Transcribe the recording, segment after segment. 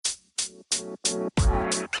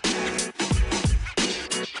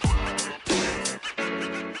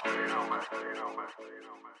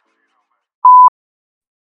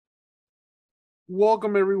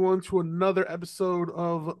Welcome everyone to another episode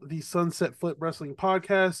of the Sunset Flip Wrestling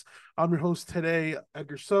Podcast. I'm your host today,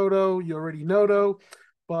 Edgar Soto. You already know though,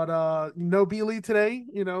 but no B.Lee today.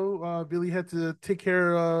 B.Lee had to take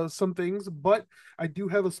care of some things, but I do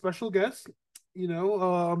have a special guest.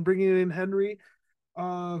 I'm bringing in Henry,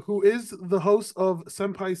 who is the host of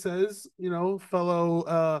Senpai Says.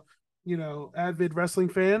 Fellow avid wrestling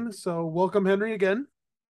fan. So welcome Henry again.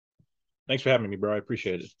 Thanks for having me, bro. I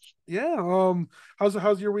appreciate it. Yeah.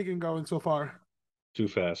 How's your weekend going so far? Too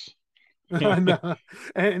fast. I know.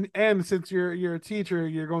 And since you're a teacher,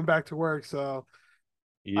 you're going back to work, so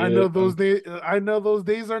Yeah. I know those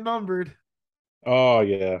days are numbered. Oh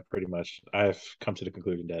yeah, pretty much. I've come to the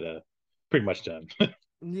conclusion that pretty much done.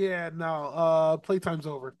 Yeah, no. Playtime's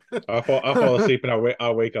over. I'll fall asleep and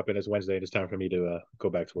I'll wake up and it's Wednesday and it's time for me to go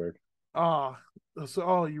back to work. Ah,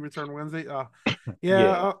 you return Wednesday. Yeah.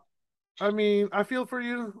 Yeah. I mean, I feel for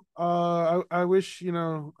you. I wish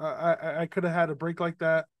I could have had a break like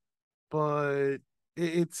that, but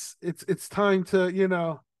it's time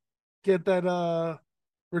to get that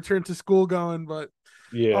return to school going. But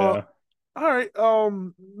uh Yeah. all right.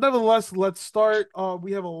 Nevertheless, let's start.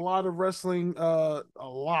 We have a lot of wrestling, a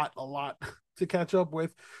lot to catch up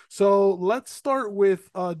with. So let's start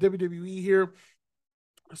with WWE here.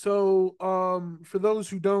 So for those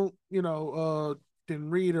who don't, didn't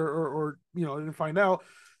read or didn't find out,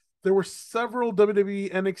 there were several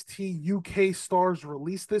WWE NXT UK stars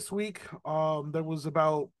released this week. There was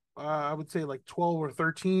about I would say like 12 or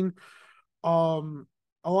 13. Um,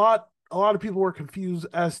 a lot of people were confused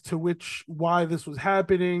as to why this was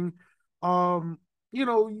happening.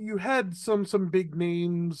 You had some big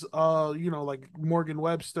names, like Morgan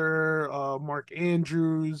Webster, Mark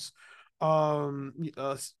Andrews,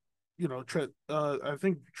 Trent. I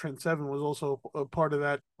think Trent Seven was also a part of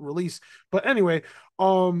that release. But anyway,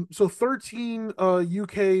 so 13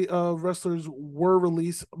 UK wrestlers were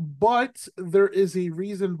released, but there is a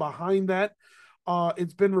reason behind that.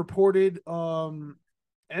 It's been reported and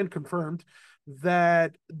confirmed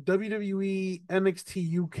that WWE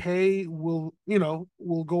NXT UK will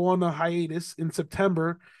go on a hiatus in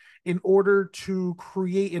September in order to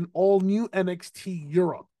create an all new NXT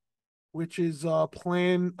Europe, which is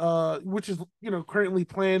currently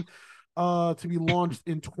planned to be launched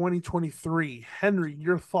in 2023. Henry,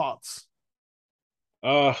 your thoughts?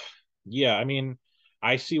 Uh yeah, I mean,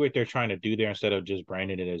 I see what they're trying to do there instead of just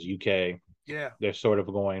branding it as UK. Yeah. They're sort of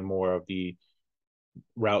going more of the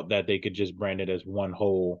route that they could just brand it as one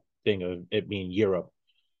whole thing of it being Europe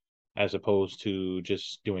as opposed to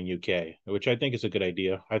just doing UK, which I think is a good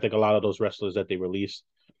idea. I think a lot of those wrestlers that they release,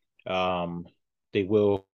 um, they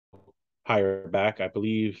will hire back. I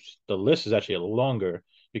believe the list is actually longer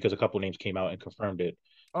because a couple names came out and confirmed it.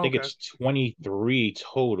 I think Okay. it's 23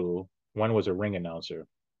 total. One was a ring announcer.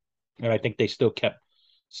 And I think they still kept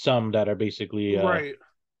some that are basically Right.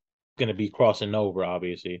 going to be crossing over,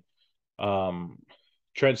 obviously. Um,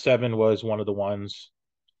 Trent Seven was one of the ones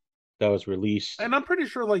that was released. And I'm pretty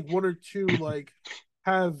sure like one or two like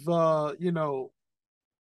have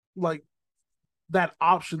like that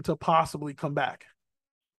option to possibly come back.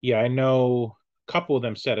 Yeah, I know a couple of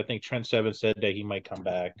them said. I think Trent Seven said that he might come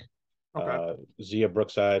back. Okay. Zia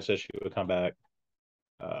Brookside said she would come back.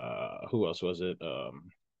 Who else was it? I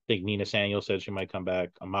think Nina Samuel said she might come back.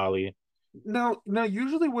 Amali. Now,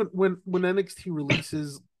 usually when NXT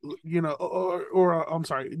releases, I'm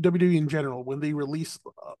sorry, WWE in general, when they release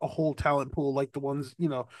a whole talent pool like the ones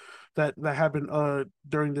that happened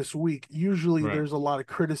during this week, usually Right. there's a lot of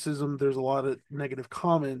criticism, there's a lot of negative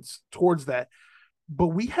comments towards that, but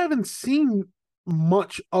we haven't seen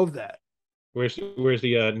much of that. Where's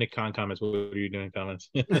the Nick Khan comments? What are you doing comments?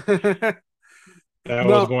 That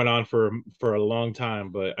was No, going on for a long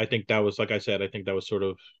time, but I think that was, like I said, I think that was sort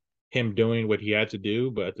of him doing what he had to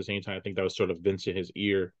do, but at the same time, I think that was sort of Vince in his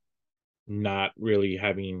ear, not really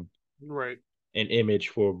having right, an image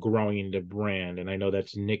for growing the brand. And I know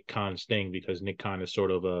that's Nick Khan's thing because Nick Khan is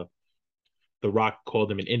sort of The Rock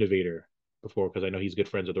called him an innovator before because I know he's good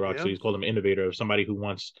friends with The Rock, so yeah. he's called him an innovator of somebody who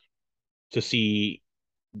wants to see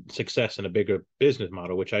success in a bigger business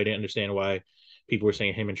model, which I didn't understand why people were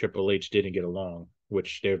saying him and Triple H didn't get along,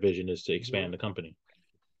 which their vision is to expand the company.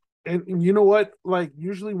 And you know what? Like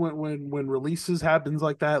usually when releases happens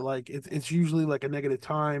like that, like it's usually like a negative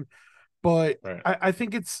time. But Right. I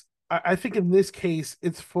think I think in this case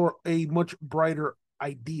it's for a much brighter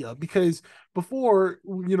idea because before,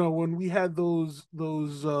 when we had those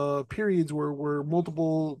periods where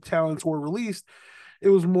multiple talents were released, it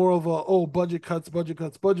was more of a, oh, budget cuts, budget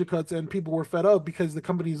cuts, budget cuts, and people were fed up because the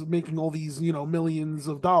company's making all these millions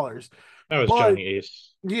of dollars. That was But Johnny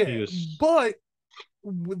Ace. He yeah, was but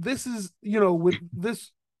this is, with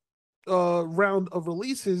this round of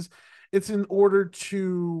releases, it's in order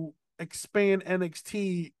to expand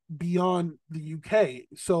NXT beyond the UK.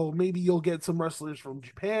 So maybe you'll get some wrestlers from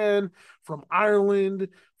Japan, from Ireland,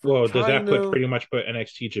 from well. Does that put China. pretty much put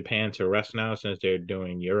NXT Japan to rest now since they're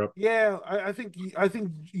doing Europe? Yeah, I think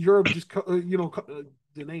Europe just the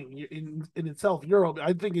name in itself, Europe.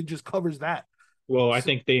 I think it just covers that. Well, I So,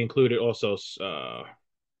 think they included also a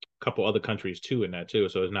couple other countries too in that too.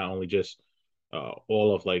 So it's not only just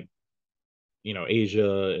all of like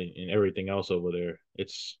Asia and everything else over there.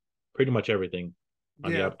 It's pretty much everything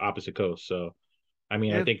on the yeah, opposite coast. So I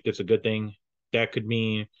mean, I yeah, think that's a good thing. That could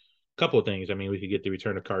mean a couple of things. I mean, we could get the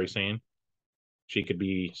return of Kari Sane. She could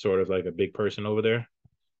be sort of like a big person over there.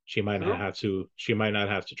 She might not sure, have to. She might not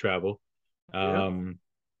have to travel. yeah, Um,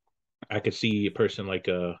 I could see a person like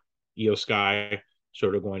Io Sky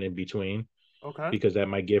sort of going in between okay. because that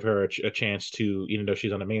might give her a chance to, even though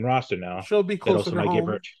she's on the main roster now, She'll be that closer also to might give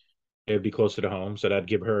her. home. It'd be closer to home, so that'd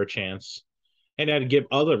give her a chance, and that'd give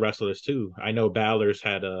other wrestlers too. I know Balor's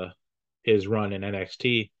had his run in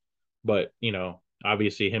NXT, but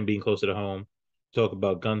obviously him being closer to home. Talk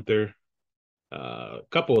about Gunther, a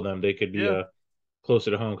couple of them they could be Yeah,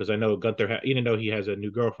 closer to home because I know Gunther, even though he has a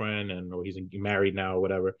new girlfriend and or he's married now or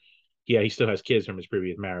whatever, yeah, he still has kids from his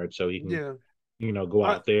previous marriage, so he can yeah. go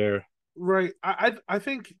I out there. Right. I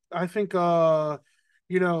think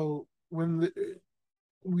when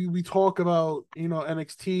we talk about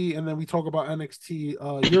NXT, and then we talk about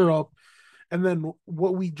NXT Europe, and then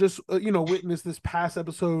what we just witnessed this past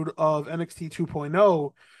episode of NXT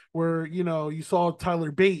 2.0, where you saw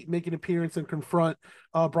Tyler Bate make an appearance and confront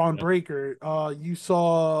Braun Yep, Breaker. You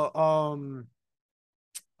saw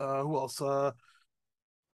who else?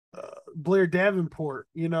 Blair Davenport.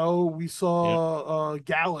 We yep. saw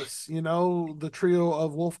Gallus. The trio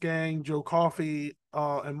of Wolfgang, Joe Coffey,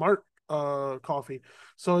 and Mark Coffey.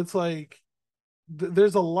 So it's like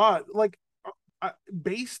there's a lot. Like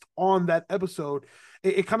based on that episode,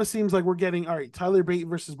 it kind of seems like we're getting, all right, Tyler Bate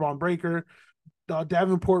versus Braun Breaker,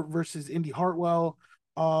 Davenport versus Indy Hartwell.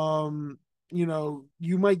 Um,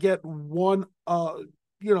 you might get one of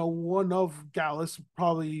Gallus,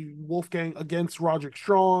 probably Wolfgang against Roderick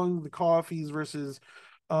Strong, the Coffees versus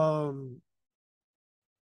um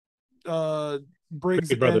uh Briggs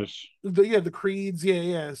Creed and Brothers. the Creeds,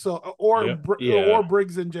 yeah. So or Yep, yeah,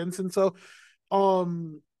 Briggs and Jensen. So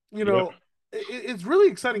um you yep. know it's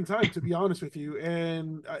really exciting time, to be honest with you,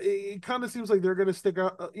 and it kind of seems like they're going to stick in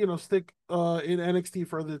NXT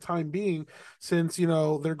for the time being, since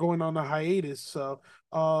they're going on a hiatus. So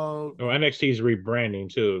Well, NXT is rebranding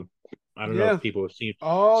too. I don't know yeah. if people have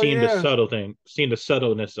Oh seen the yeah. subtle thing, seen the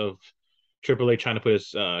subtleness of Triple H trying to put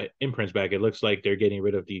his imprints back. It looks like they're getting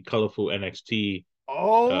rid of the colorful NXT.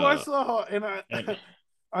 Oh, I Uh, saw, and I and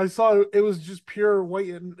I saw it was just pure white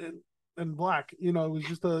and black. It was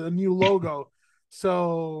just a new logo.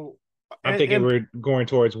 So I'm and thinking and we're going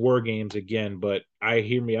towards War Games again. But I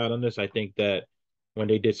hear me out on this. I think that when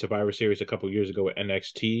they did Survivor Series a couple years ago with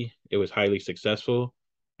NXT, it was highly successful.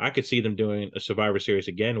 I could see them doing a Survivor Series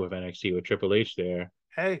again with NXT with Triple H there,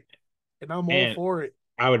 hey, and I'm all and for it.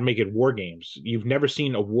 I would make it War Games. You've never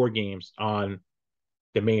seen a War Games on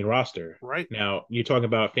the main roster. Right. Now, you're talking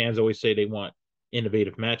about fans always say they want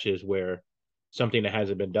innovative matches where something that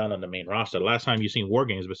hasn't been done on the main roster. The last time you've seen War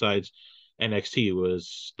Games besides NXT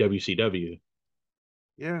was WCW.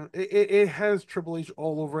 Yeah, it has Triple H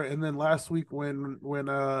all over it. And then last week when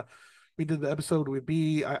we did the episode with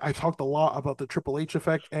B, I talked a lot about the Triple H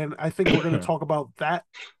effect, and I think we're going to talk about that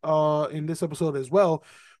in this episode as well.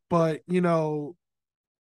 But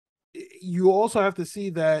you also have to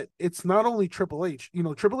see that it's not only Triple H.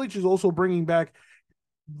 Triple H is also bringing back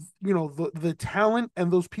the talent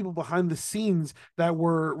and those people behind the scenes that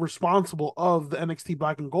were responsible of the NXT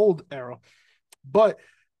Black and Gold era. But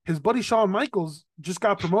his buddy Shawn Michaels just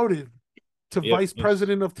got promoted to Yep. vice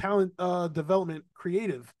president of talent development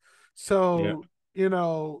creative. Yeah.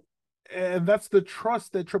 So, and that's the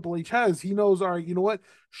trust that Triple H has. He knows, all right, you know what?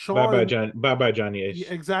 Bye bye Shawn, John. Bye bye Johnny yeah, Ace.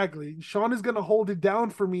 exactly. Shawn is going to hold it down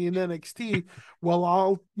for me in NXT while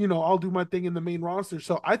I'll do my thing in the main roster.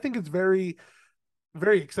 So I think it's very,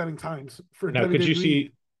 very exciting times for Now,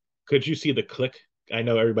 WWE. could you see the click? I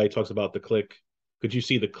know everybody talks about the click. Could you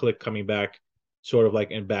see the click coming back, sort of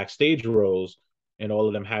like in backstage roles, and all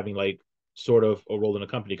of them having like sort of a role in the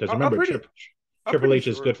company? Because I'm remember, pretty. I'm Triple pretty H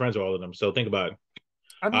is sure. good friends with all of them. So think about it.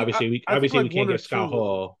 I mean, I think Obviously like we can't one or get Scott two of them.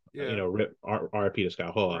 Hall, Yeah, rip RP to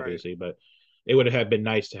Scott Hall, right. obviously, but it would have been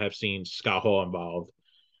nice to have seen Scott Hall involved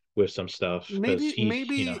with some stuff because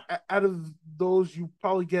Maybe out of those, you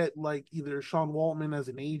probably get like either Sean Waltman as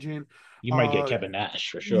an agent. you might get Uh, Kevin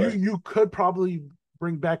Nash for you sure. you could probably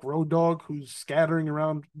bring back Road Dogg, who's scattering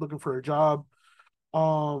around looking for a job.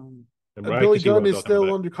 Um, I Billy could see Gunn Road is Dogg coming still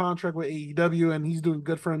back, under contract with AEW, and he's doing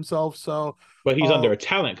good for himself. So, but he's uh, under a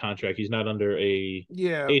talent contract. He's not under a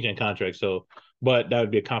yeah, agent contract. So, but that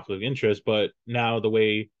would be a conflict of interest. But now the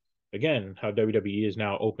way, again, how WWE is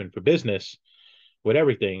now open for business with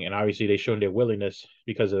everything, and obviously they shown their willingness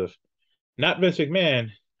because of not Vince McMahon.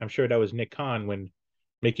 I'm sure that was Nick Khan when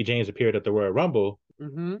Mickey James appeared at the Royal Rumble.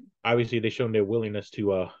 mm-hmm, Obviously, they shown their willingness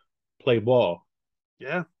to play ball.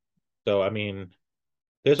 yeah. So, I mean,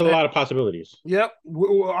 there's a lot of possibilities. Yep.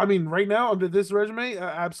 I mean, right now under this resume,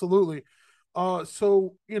 absolutely.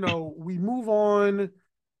 So we move on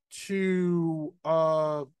to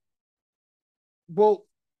well,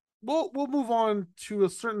 we'll move on to a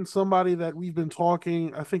certain somebody that we've been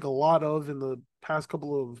talking, I think, a lot of in the past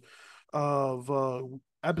couple of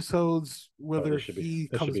episodes, Oh, whether he this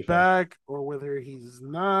should comes be fun. back or whether he's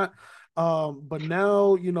not. But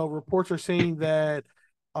now, reports are saying that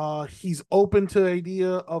he's open to the idea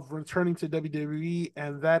of returning to WWE,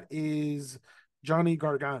 and that is Johnny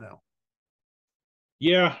Gargano.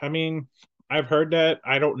 Yeah, I mean, I've heard that.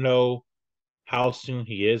 I don't know how soon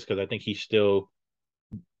he is because I think he's still,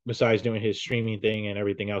 besides doing his streaming thing and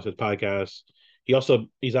everything else, his podcast,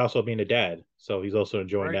 he's also being a dad, so he's also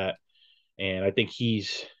enjoying Right. that. And I think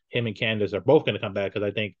him and Candace are both going to come back because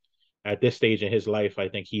I think at this stage in his life, I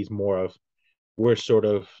think he's more of we're sort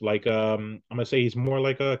of like I'm gonna say he's more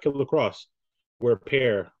like a Killer Cross. We're a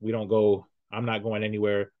pair. We don't go. I'm not going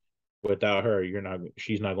anywhere without her. You're not.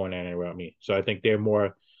 She's not going anywhere without me. So I think they're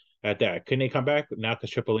more at that. Can they come back now because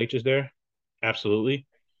Triple H is there? Absolutely.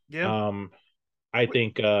 Yeah. Um, I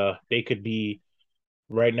think they could be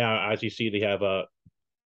right now. As you see, they have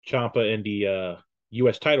Champa in the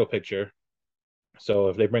U.S. title picture. So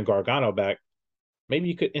if they bring Gargano back, maybe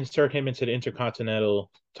you could insert him into the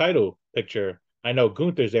Intercontinental title picture. I know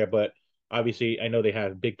Gunther's there, but obviously I know they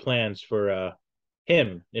have big plans for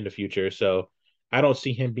him in the future. So I don't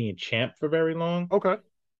see him being champ for very long. Okay.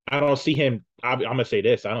 I don't see him. I'm gonna say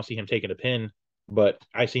this: I don't see him taking a pin, but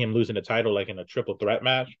I see him losing the title like in a triple threat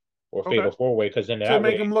match or Okay. fatal four way. Because then To that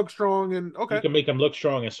make way him look strong and you okay. can make him look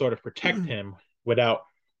strong and sort of protect him without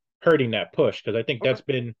hurting that push. Because I think Okay. that's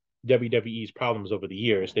been WWE's problems over the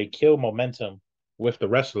years. They kill momentum with the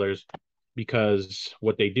wrestlers because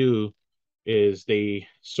what they do is they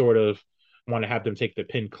sort of want to have them take the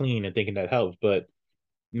pin clean and thinking that helps. But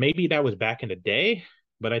maybe that was back in the day.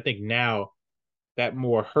 But I think now that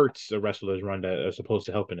more hurts the wrestlers run that as opposed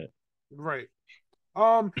to helping it. Right.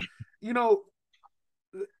 Um, you know,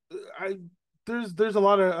 I there's a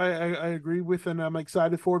lot of I agree with and I'm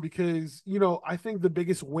excited for because I think the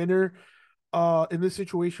biggest winner in this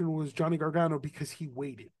situation was Johnny Gargano because he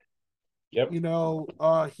waited. Yep.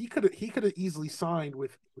 He could have easily signed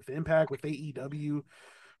with Impact with AEW,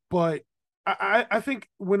 but I think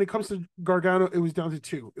when it comes to Gargano, it was down to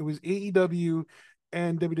two. It was AEW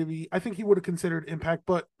and WWE. I think he would have considered Impact,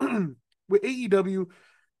 but with AEW,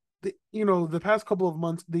 the past couple of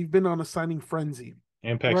months they've been on a signing frenzy,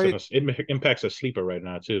 right? Impact's a sleeper right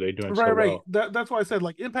now too. They're doing so Right. well. That's why I said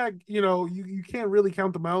like Impact. You can't really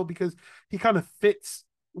count them out because he kind of fits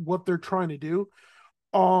what they're trying to do.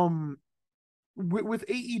 Um, with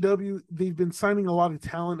AEW, they've been signing a lot of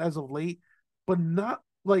talent as of late, but not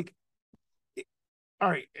like all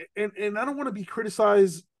right. And I don't want to be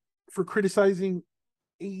criticized for criticizing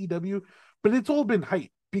AEW, but it's all been hype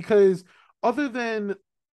because other than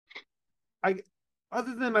I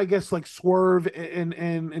I guess like Swerve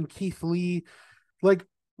and Keith Lee, like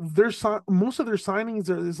most of their signings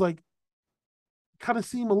is like kind of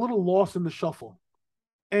seem a little lost in the shuffle.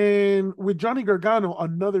 And with Johnny Gargano,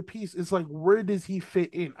 another piece is like, where does he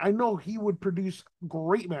fit in? I know he would produce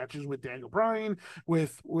great matches with Daniel Bryan,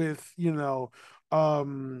 with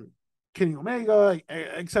um, Kenny Omega,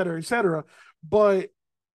 et cetera, et cetera. But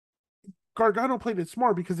Gargano played it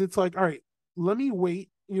smart because it's like, all right, let me wait.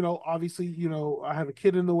 Obviously, I have a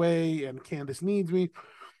kid in the way, and Candace needs me,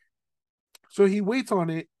 so he waits on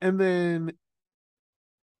it, and then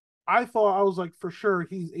I thought I was like for sure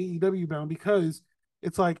he's AEW bound because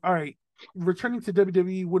it's like, all right, returning to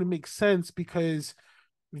WWE wouldn't make sense because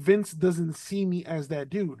Vince doesn't see me as that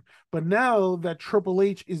dude. But now that Triple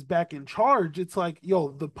H is back in charge, it's like, yo,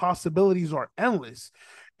 the possibilities are endless.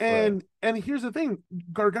 Right. And here's the thing,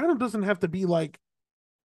 Gargano doesn't have to be like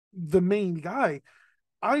the main guy.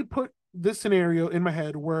 I put this scenario in my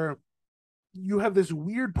head where you have this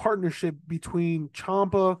weird partnership between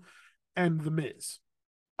Champa and the Miz.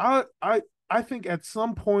 I I I think at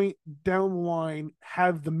some point down the line,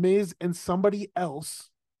 have the Miz and somebody else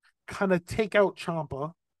kind of take out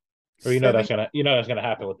Champa, Or setting that's gonna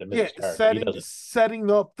happen with the yeah, Miz's character. He doesn't.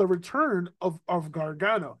 setting up the return of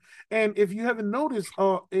Gargano. And if you haven't noticed,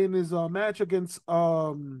 in his match against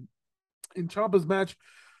in Ciampa's match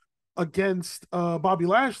against Bobby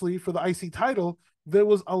Lashley for the IC title, there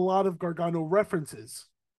was a lot of Gargano references.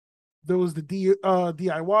 There was the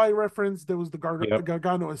DIY reference. There was the Yep.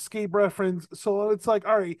 Gargano escape reference. So it's like,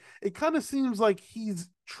 all right, it kind of seems like he's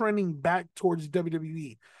trending back towards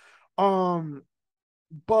WWE. Um,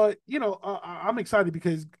 but I'm excited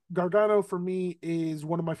because Gargano for me is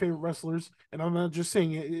one of my favorite wrestlers, and I'm not just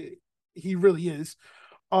saying it, he really is.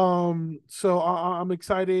 So I'm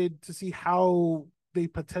excited to see how they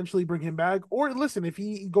potentially bring him back. Or listen, if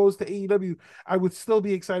he goes to AEW, I would still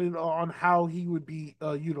be excited on how he would be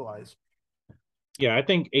utilized. Yeah, I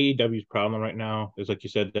think AEW's problem right now is like you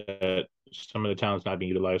said that some of the talent's not being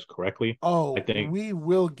utilized correctly. I Oh, think we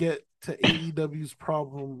will get to AEW's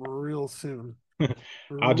problem real soon.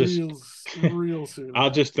 I'll just Real soon. I'll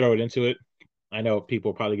just throw it into it. I know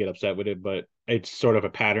people probably get upset with it, but it's sort of a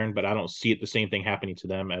pattern. But I don't see it the same thing happening to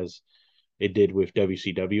them as it did with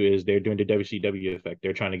WCW. Is they're doing the WCW effect?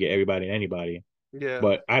 They're trying to get everybody and anybody, Yeah.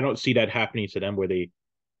 but I don't see that happening to them where they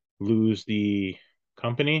lose the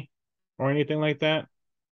company or anything like that.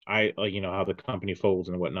 I like how the company folds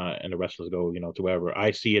and whatnot, and the wrestlers go to wherever.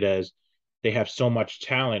 I see it as they have so much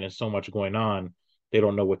talent and so much going on, they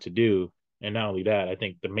don't know what to do. And not only that, I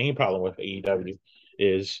think the main problem with AEW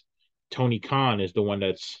is Tony Khan is the one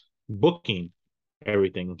that's booking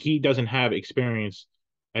everything. He doesn't have experience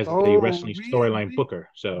as a Oh, wrestling storyline booker.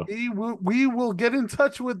 So we will get in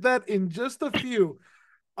touch with that in just a few.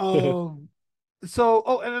 Um,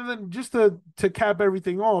 and then just to cap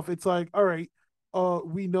everything off, it's like, all right,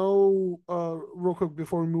 we know real quick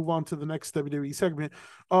before we move on to the next WWE segment,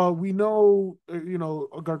 we know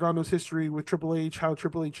Gargano's history with Triple H, how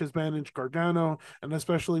Triple H has managed Gargano, and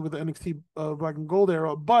especially with the NXT Black and Gold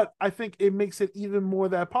era. But I think it makes it even more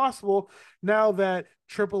that possible now that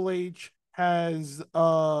Triple H has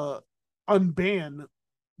unbanned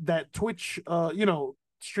that Twitch,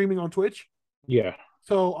 streaming on Twitch. yeah.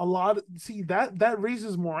 So a lot see that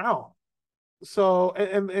raises morale. So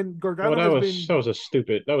and Well, Gargano has been, that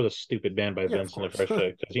was a stupid ban by yeah, of Vince in the course. first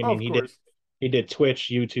place. Because I mean, Of course. he did Twitch,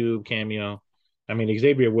 YouTube, Cameo. I mean,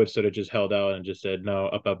 Xavier Woods sort of just held out and just said no,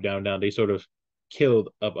 up, up, down, down. They sort of killed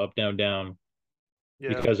up, up, down, down Yeah.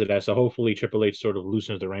 because of that. So hopefully Triple H sort of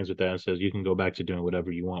loosens the reins with that and says you can go back to doing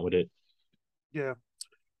whatever you want with it. Yeah.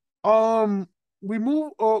 Um we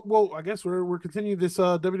move well, I guess we're continuing this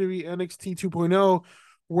WWE NXT 2.0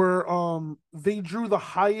 where they drew the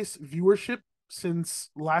highest viewership since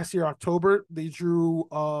last year October. They drew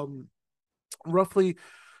roughly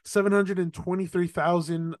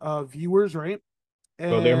 723,000 viewers, right?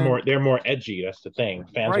 Well, And they're more edgy. That's the thing.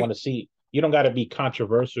 Fans want right. to see. You don't got to be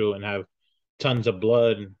controversial and have tons of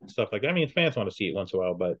blood and stuff like that. I mean, fans want to see it once in a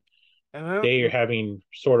while, but And I, they are having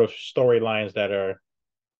sort of storylines that are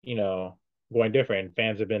you know, going different.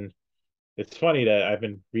 Fans have been. It's funny that I've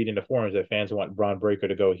been reading the forums that fans want Braun Breaker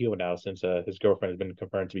to go heel now since his girlfriend has been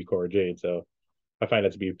confirmed to be Cora Jade. So I find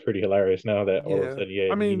that to be pretty hilarious now that all of a yeah. sudden, yeah,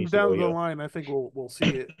 I he mean, needs to go down the heel. line, I think we'll see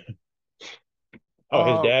it. Oh,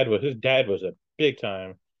 Uh, his dad was a big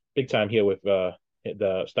time heel with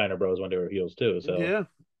the Steiner Bros when they were heels too. So yeah,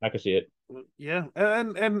 I can see it. yeah,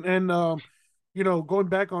 and going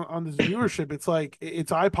back on this viewership, it's like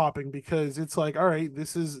it's eye popping because it's like, all right,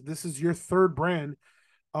 this is your third brand.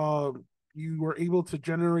 You were able to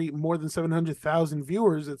generate more than 700,000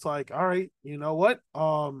 viewers. It's like, all right, you know what?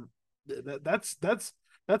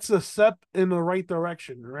 That's a step in the right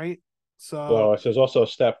direction, right? So Well, there's also a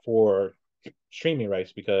step for streaming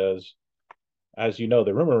rights because, as you know,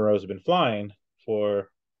 the rumor has been flying for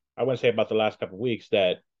I wouldn't say about the last couple of weeks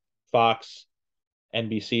that Fox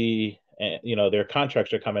NBC, and their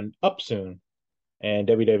contracts are coming up soon, and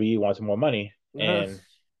WWE wants more money. And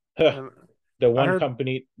and I heard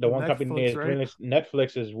the one company Netflix, is right? willing,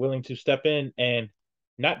 Netflix is willing to step in and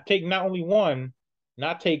not only one,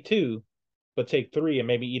 not take two, but take three, and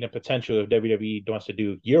maybe even potential if WWE wants to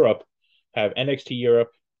do Europe, have NXT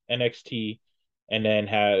Europe, NXT, and then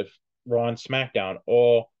have Raw and SmackDown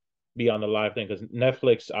all be on the live thing because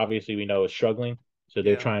Netflix obviously we know is struggling, so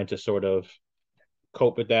they're Yeah, trying to sort of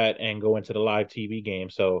cope with that and go into the live TV game.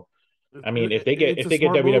 So I mean, it's if a they get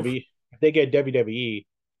smart move. WWE, if they get WWE,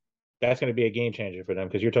 that's going to be a game changer for them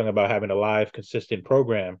because you're talking about having a live, consistent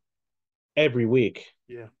program every week.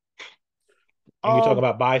 Yeah. And you're talking Um.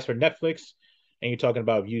 about buys for Netflix, and you're talking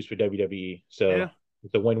about views for WWE. Yeah. So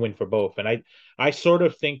it's a win-win for both. And I sort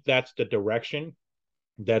of think that's the direction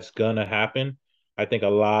that's gonna happen. I think a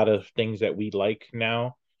lot of things that we like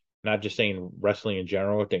now, not just saying wrestling in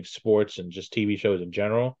general, I think sports and just TV shows in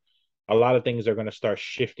general, a lot of things are gonna start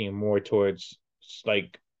shifting more towards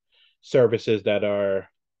like services that are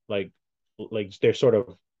like they're sort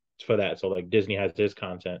of for that. So like Disney has this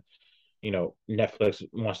content, Netflix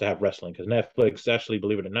wants to have wrestling because Netflix actually,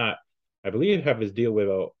 believe it or not, I believe have his deal with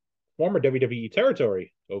a former WWE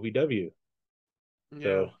territory, OVW. Yeah.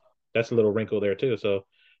 So that's a little wrinkle there too. So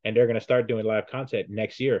and they're gonna start doing live content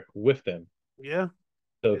next year with them. Yeah.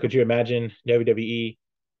 So Yeah. could you imagine WWE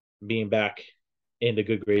being back in the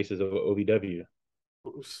good graces of OVW?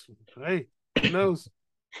 Hey, who knows?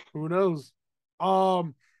 Who knows?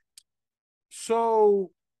 Um.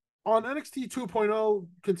 So on NXT 2.0,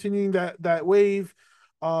 continuing that wave,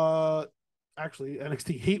 uh, actually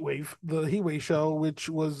NXT Heat Wave, the Heat Wave show, which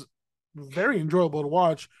was very enjoyable to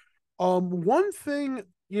watch. One thing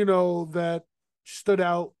that stood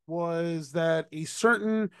out was that a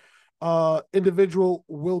certain individual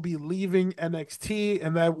will be leaving NXT,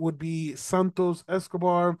 and that would be Santos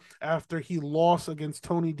Escobar after he lost against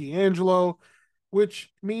Tony D'Angelo,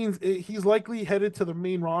 which means he's likely headed to the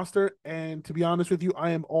main roster. And to be honest with you, I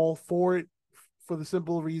am all for it for the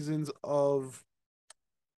simple reasons of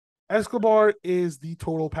Escobar is the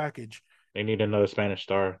total package. They need another Spanish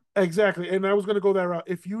star. Exactly. And I was going to go that route.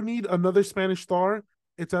 If you need another Spanish star,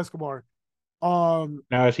 it's Escobar. Um,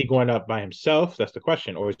 Now, is he going up by himself? That's the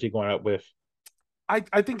question, or is he going up with? I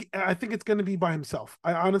think it's going to be by himself.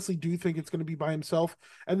 I honestly do think it's going to be by himself,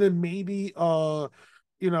 and then maybe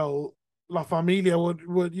you know La Familia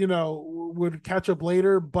would catch up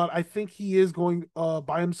later, but I think he is going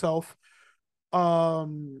by himself.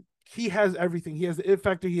 He has everything. He has the it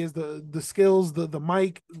factor. He has the skills, the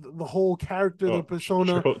mic, the whole character, the Oh,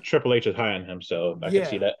 persona. Triple H is high on him, so I could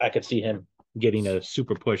see Yeah. that. I could see him getting a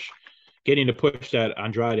super push, getting the push that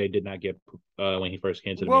Andrade did not get when he first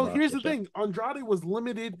came to the main Well, here's roster. the So thing: Andrade was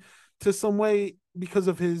limited to some way because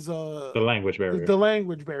of his the language barrier. the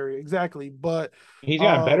language barrier, exactly. But He's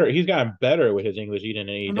gotten better. um He's gotten better with his English even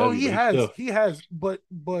in no, AEW, but he's still he has, but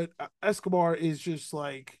Escobar is just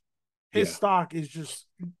like his yeah. stock is just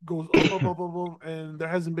goes up, up, up, up, up, and there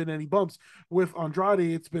hasn't been any bumps. With Andrade,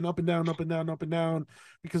 it's been up and down, up and down, up and down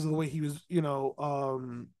because of the way he was,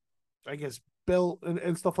 I guess built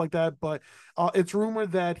and stuff like that. But it's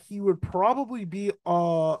rumored that he would probably be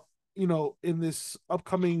in this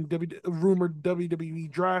upcoming rumored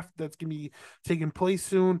WWE draft that's gonna be taking place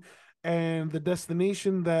soon, and the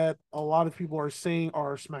destination that a lot of people are saying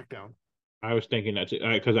are SmackDown. I was thinking that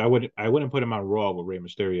because I wouldn't put him on Raw with Rey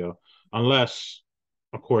Mysterio unless,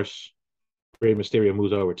 of course, Rey Mysterio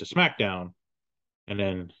moves over to SmackDown and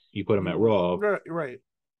then you put him at Raw. Right, right.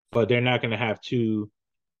 But they're not going to have two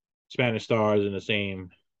Spanish stars in the same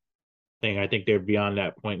thing. I think they're beyond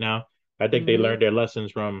that point now. I think they Mm-hmm. learned their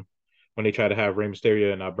lessons from when they tried to have Rey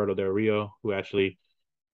Mysterio and Alberto Del Rio, who actually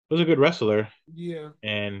was a good wrestler Yeah.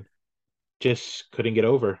 and just couldn't get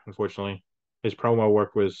over, unfortunately. His promo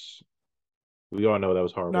work was, we all know that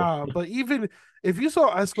was horrible. Nah, but even if you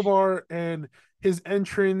saw Escobar and his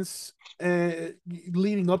entrance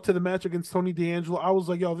leading up to the match against Tony D'Angelo, I was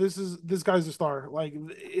like, yo, this guy's a star. Like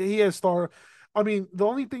he has star. I mean, the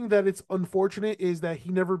only thing that it's unfortunate is that he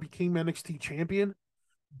never became NXT champion.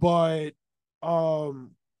 But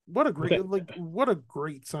um, what a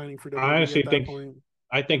great signing for I WWE at honestly that think point.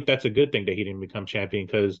 I think And that's a good thing that he didn't become champion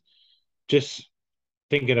because just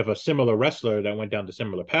thinking of a similar wrestler that went down the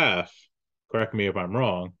similar path, correct me if I'm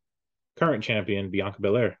wrong, current champion Bianca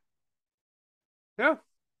Belair. yeah,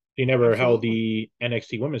 She never held absolutely. the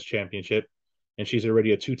NXT Women's Championship, and she's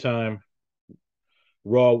already a two-time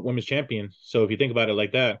Raw Women's Champion. So if you think about it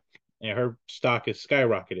like that, and her stock is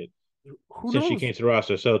skyrocketed Who since she knows? came to the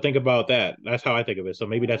roster. So think about that. That's how I think of it. So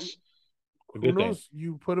maybe that's a Who good thing. knows?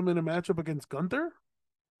 You put him in a matchup against Gunther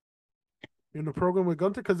in the program with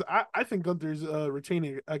Gunther, because I think Gunther's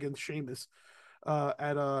retaining against Sheamus.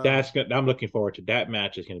 At That's good. I'm looking forward to that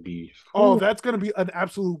match. Is going to be, Oh, whew, that's gonna be an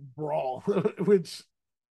absolute brawl. Which,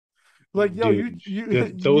 like, yo,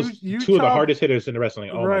 dude. Those you two of the chop hardest hitters in the wrestling.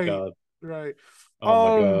 Oh my right, god. right. Oh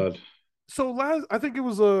my Um, god. so I think it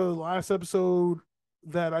was a last episode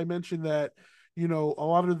that I mentioned that a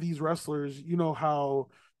lot of these wrestlers, how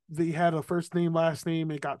they had a first name, last name,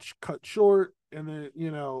 it got cut short, and then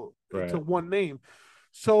to Right. one name.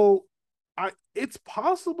 So it's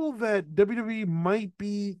possible that WWE might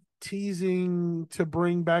be teasing to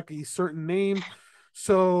bring back a certain name.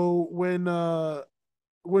 So when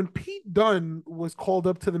when Pete Dunne was called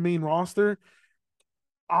up to the main roster,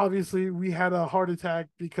 obviously we had a heart attack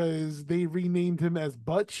because they renamed him as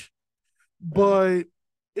Butch. Mm. But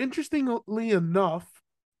interestingly enough,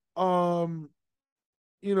 um,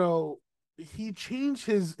 you know, he changed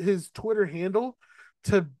his Twitter handle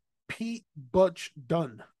to Pete Butch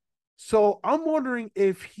Dunn. So I'm wondering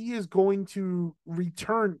if he is going to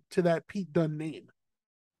return to that Pete Dunn name.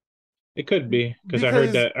 It could be because because I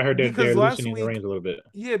heard that because they're last loosening the week, reins a little bit.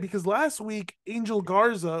 yeah, because last week Angel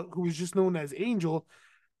Garza, who was just known as Angel,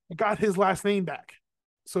 got his last name back.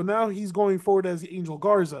 So now he's going forward as Angel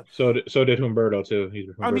Garza. So did Humberto too. He's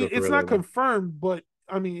I mean, Humberto it's Carrillo not again. confirmed, but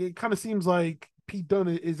I mean, it kind of seems like Pete Dunne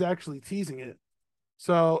is actually teasing it.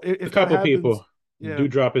 So A if that couple happens, people. yeah.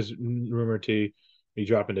 Dewdrop is rumored to be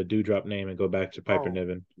dropping the Dewdrop name and go back to Piper Oh,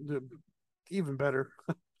 Niven. even better,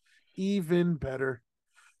 even better.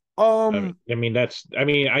 I Um, I mean that's I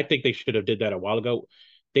mean I think they should have did that a while ago.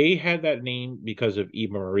 They had that name because of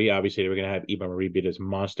Eva Marie. Obviously, they were going to have Eva Marie be this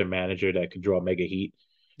monster manager that could draw mega heat,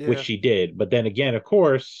 which yeah. she did. But then again, of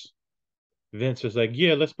course, Vince was like,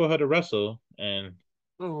 "Yeah, let's put her to wrestle," and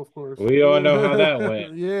Oh, of course. we all know how that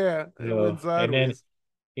went. Yeah, it went And then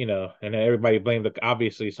sideways. everybody blamed the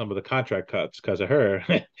obviously some of the contract cuts because of her,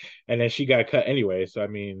 and then she got cut anyway. So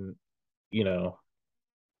you know,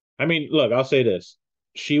 look, I'll say this: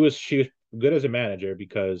 she was good as a manager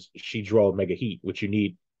because she drove mega heat, which you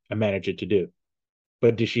need a manager to do.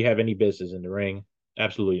 But did she have any business in the ring?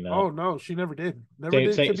 Absolutely Oh not. no, she never did. Never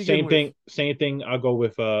did to begin Same with. thing. Same thing. I'll go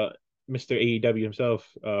with Mr. AEW himself,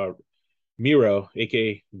 Miro,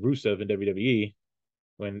 aka Rusev in WWE.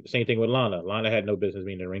 When same thing with Lana. Lana had no business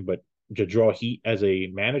being in the ring, but to draw heat as a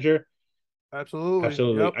manager, Absolutely.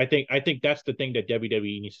 absolutely. Yep. I think that's the thing that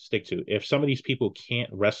WWE needs to stick to. If some of these people can't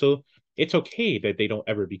wrestle, it's okay that they don't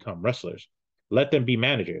ever become wrestlers. Let them be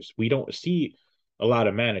managers. We don't see a lot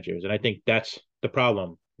of managers, and I think that's the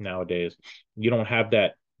problem nowadays. You don't have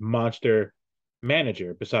that monster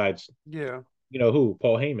manager besides Yeah. who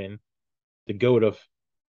Paul Heyman, the goat of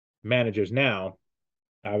managers now.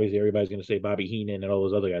 Obviously, everybody's going to say Bobby Heenan and all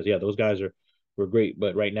those other guys. Yeah, those guys were great,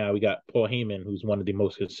 but right now we got Paul Heyman, who's one of the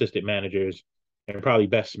most consistent managers and probably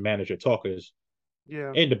best manager talkers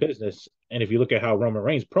Yeah. in the business. And if you look at how Roman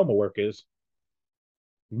Reigns' promo work is,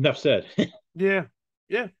 enough said. Yeah.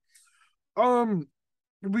 Yeah. Um,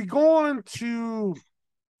 we go on to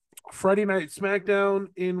Friday Night SmackDown,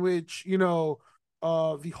 in which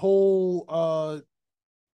the whole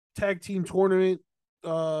tag team tournament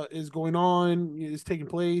is going on, is taking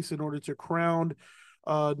place in order to crown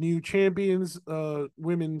new champions,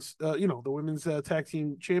 women's the women's tag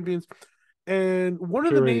team champions. And one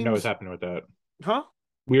Which of we the already know what's names, happening with that. huh?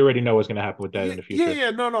 We already know what's going to happen with that Yeah, in the yeah, future. yeah.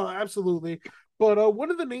 No, no, absolutely. But one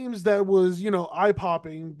of the names that was, eye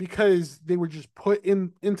popping because they were just put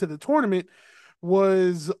into the tournament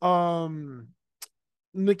was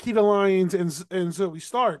Nikita Lyons and Zoe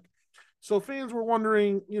Stark. So fans were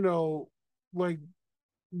wondering, like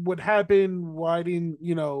what happened, why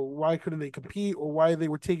couldn't they compete, or why they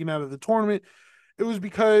were taken out of the tournament. It was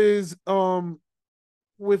because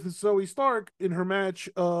with Zoe Stark in her match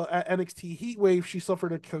at NXT Heatwave, she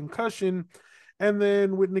suffered a concussion, and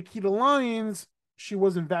then with Nikita Lyons, she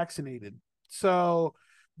wasn't vaccinated, so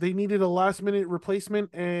they needed a last minute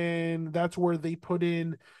replacement, and that's where they put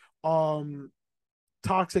in um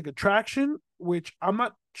Toxic Attraction, which I'm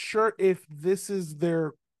not sure if this is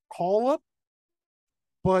their call up,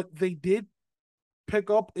 but they did pick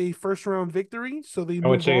up a first round victory, so they I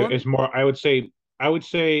would move say on. it's more. I would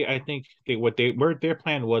say I think what they where their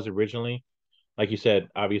plan was originally, like you said,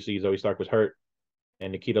 obviously Zoe Stark was hurt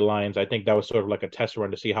and Nikita Lyons. I think that was sort of like a test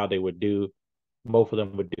run to see how they would do. Both of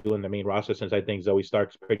them would do in the main roster since I think Zoe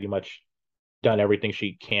Stark's pretty much done everything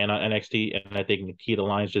she can on NXT, and I think Nikita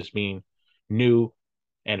Lyons just being new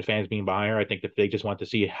and the fans being behind her, I think that they just want to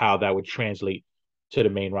see how that would translate to the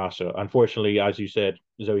main roster. Unfortunately, as you said,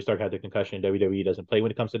 Zoe Stark had the concussion. WWE doesn't play when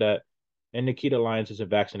it comes to that, and Nikita Lyons isn't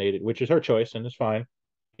vaccinated, which is her choice, and it's fine.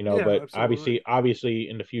 Yeah, But absolutely. obviously,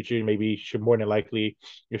 in the future, maybe she more than likely,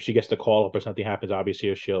 if she gets the call up or something happens,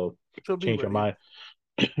 obviously she'll She'll be change her ready. mind.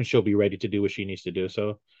 She'll be ready to do what she needs to do.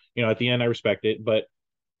 So, at the end, I respect it, but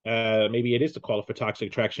maybe it is the call for toxic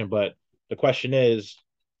attraction. But the question is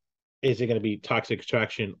it going to be toxic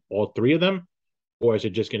attraction, all three of them, or is it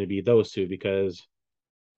just going to be those two? Because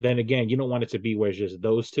then again, you don't want it to be where it's just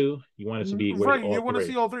those two. You want it to be where it's Right. You all want to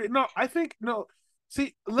three. see all three. No, I think no.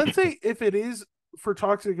 See, let's say if it is for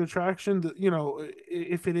Toxic Attraction,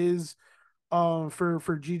 if it is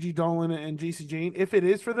for Gigi Dolan and JC Jane, if it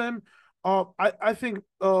is for them, I think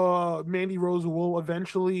Mandy Rose will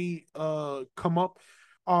eventually come up.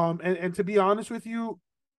 And to be honest with you,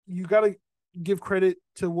 you got to give credit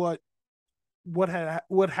to what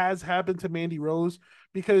has happened to Mandy Rose,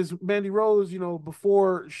 because Mandy Rose,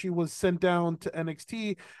 before she was sent down to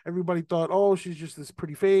NXT, everybody thought, oh, she's just this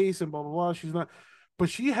pretty face and blah blah blah. She's not, but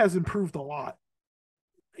she has improved a lot,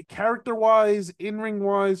 character wise, in ring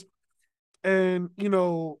wise, and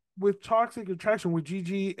with Toxic Attraction with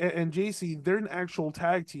Gigi and JC, they're an actual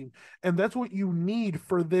tag team, and that's what you need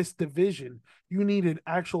for this division. You need an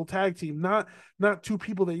actual tag team, not two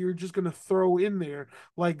people that you're just gonna throw in there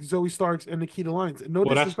like Zoe Starks and Nikita Lyons. And no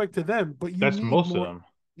Well, disrespect to them, but you that's need most of more. them.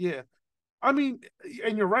 Yeah, I mean,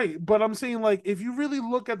 and you're right, but I'm saying, like, if you really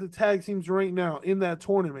look at the tag teams right now in that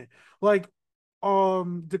tournament, like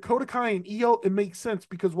Dakota Kai and Io, it makes sense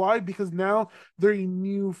because why? Because now they're a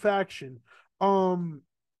new faction. Um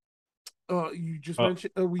you just Uh,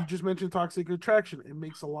 mentioned we just mentioned Toxic Attraction. It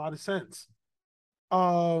makes a lot of sense.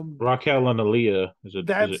 Um Raquel and Aaliyah is it,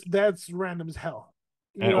 that's random as hell.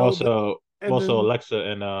 You and know, the, and also then Alexa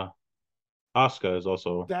and Asuka is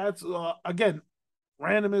also that's again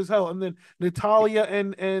random as hell. And then Natalia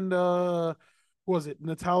and was it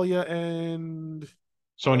Natalia and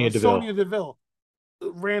Sonya Deville. Sonya Deville,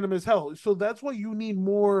 random as hell. So that's why you need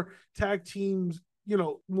more tag teams,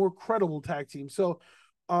 more credible tag teams. So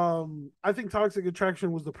I think Toxic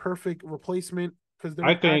Attraction was the perfect replacement because they're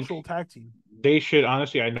I an think actual tag team. they should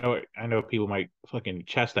honestly. I know people might fucking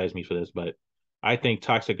chastise me for this, but I think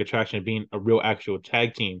Toxic Attraction being a real actual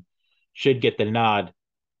tag team should get the nod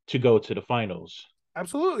to go to the finals.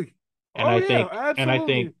 Absolutely. Oh yeah, And I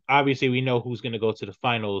think absolutely. obviously we know who's going to go to the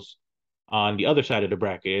finals on the other side of the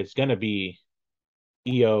bracket. It's going to be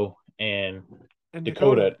Io and And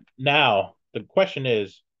Dakota. Dakota. Now the question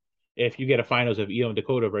is, if you get a finals of Io and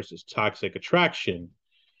Dakota versus Toxic Attraction,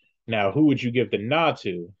 now who would you give the nod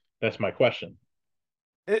to? That's my question.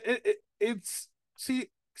 It's see,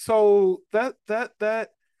 so that's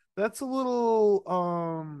a little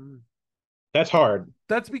That's hard.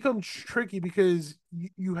 that's become tricky because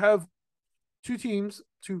you have two teams,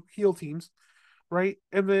 two heel teams, right?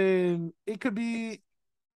 And then it could be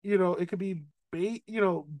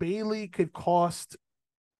Bailey could cost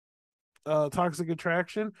Toxic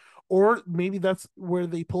Attraction, or maybe that's where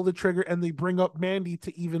they pull the trigger and they bring up Mandy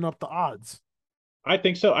to even up the odds. I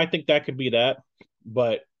think so. I think that could be that,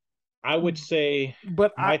 but I would say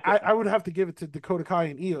But my I would have to give it to Dakota Kai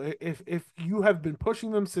and Io. If you have been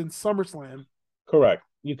pushing them since SummerSlam. correct.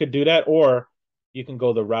 You could do that, or you can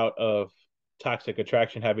go the route of Toxic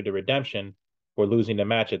Attraction having the redemption for losing the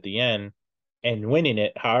match at the end and winning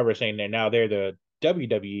it. However, saying that now they're the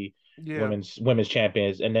WWE Yeah, women's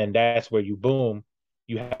champions, and then that's where you boom,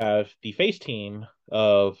 you have the face team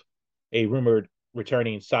of a rumored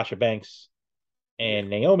returning Sasha Banks yeah, and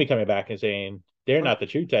Naomi coming back and saying they're uh, not the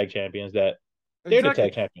true tag champions, that they're the exactly.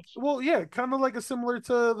 tag champions. Well, yeah, kind of like a similar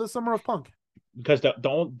to the Summer of Punk. Because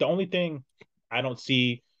the only thing I don't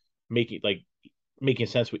see making making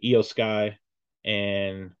sense with Io Sky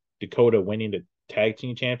and Dakota winning the tag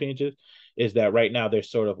team championships is that right now they're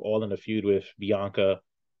sort of all in a feud with Bianca,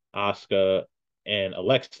 Asuka, and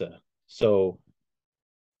Alexa. So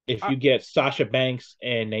if I you get Sasha Banks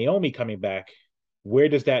and Naomi coming back, where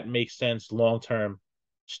does that make sense long term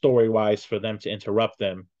story wise for them to interrupt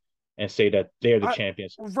them and say that they're the I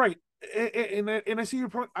champions? right, and I see your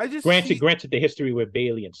point. I just Granted, see granted the history with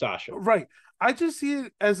Bailey and Sasha. right. I just see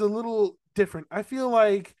it as a little different. I feel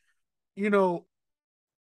like you know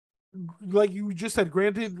like you just said,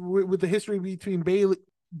 granted, with the history between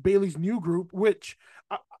Bailey's new group, which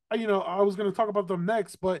I was going to talk about them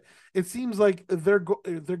next, but it seems like they're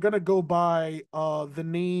going to go by the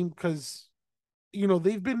name because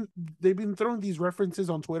they've been throwing these references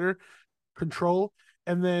on Twitter, Control,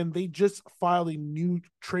 and then they just filed a new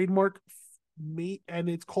trademark mate, and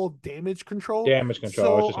it's called Damage Control. Damage control.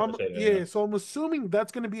 I was So just gonna I'm say that. Yeah. yeah, so I'm assuming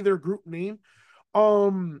that's going to be their group name.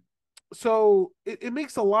 um so it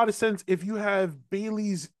makes a lot of sense if you have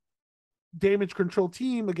Bailey's Damage Control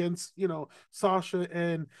team against Sasha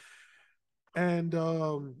and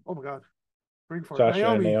oh my god, brain fart, Sasha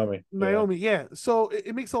and Naomi. Naomi. Yeah. Naomi, yeah. So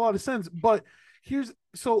it makes a lot of sense. But here's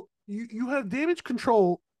so you have Damage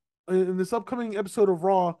Control in this upcoming episode of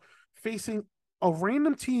Raw facing a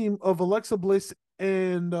random team of Alexa Bliss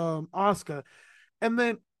and Asuka. And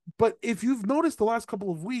then, but if you've noticed the last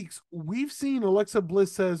couple of weeks, we've seen Alexa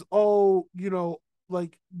Bliss says, "Oh,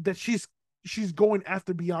 like that she's going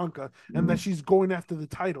after Bianca and that she's going after the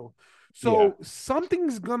title." Yeah. So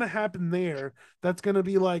something's gonna happen there that's gonna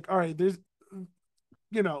be like, all right,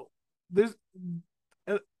 you know, there's,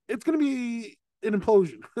 it's gonna be an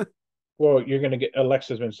implosion. Well, you're gonna get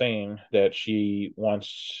Alexa's been saying that she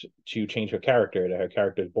wants to change her character, that her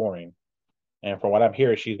character is boring. And from what I'm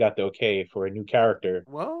hearing, she's got the okay for a new character.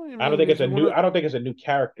 Well, I I don't mean, think it's a new. I don't think it's a new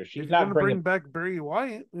character. if She's you want not to bringing. bring back Barry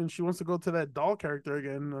Wyatt and she wants to go to that doll character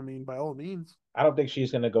again, I mean, by all means. I don't think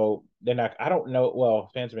she's gonna go. They're not. I don't know. Well,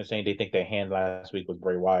 fans have been saying they think their hand last week was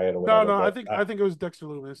Bray Wyatt or No, whatever. no, But I think it was Dexter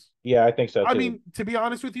Loomis. yeah, I think so I too. mean, to be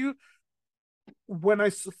honest with you, when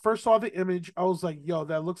I first saw the image, I was like, "Yo,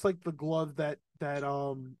 that looks like the glove that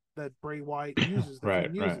Bray Wyatt uses, the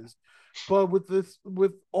Right, Fiend right. uses." But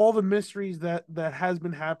with all the mysteries that has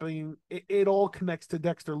been happening, it all connects to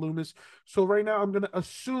Dexter Loomis. So right now, I'm gonna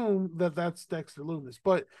assume that that's Dexter Loomis.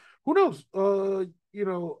 But who knows? You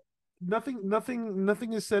know,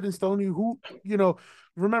 nothing is set in stone.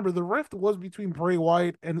 Remember the rift was between Bray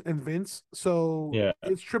Wyatt and Vince, so Yeah,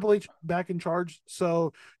 it's Triple H back in charge.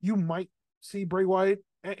 So you might see Bray Wyatt,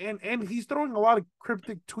 and he's throwing a lot of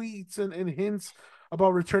cryptic tweets and hints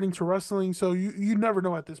about returning to wrestling. So you never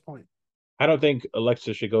know at this point. I don't think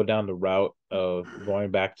Alexa should go down the route of going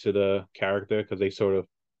back to the character because they sort of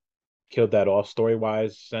killed that off story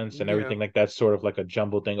wise sense and Yeah, everything like that's sort of like a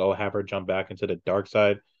jumble thing. Oh, have her jump back into the dark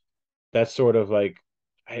side. That's sort of like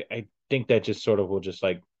I think that just sort of will just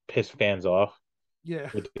like piss fans off yeah,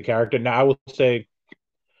 with the character. Now I will say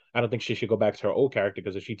I don't think she should go back to her old character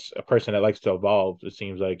because if she's a person that likes to evolve, it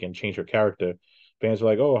seems like, and change her character, fans are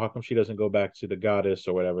like, oh, how come she doesn't go back to the goddess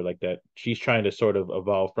or whatever like that? She's trying to sort of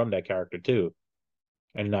evolve from that character too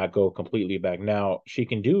and not go completely back. Now she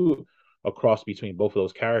can do a cross between both of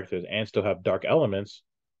those characters and still have dark elements,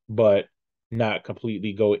 but not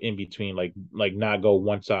completely go in between, like not go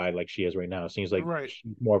one side like she is right now. It seems like right.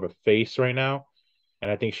 she's more of a face right now,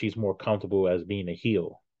 and I think she's more comfortable as being a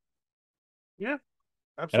heel. Yeah,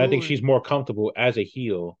 And I think absolutely. she's more comfortable as a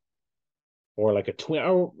heel or like a twin,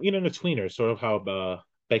 or a tweener, sort of how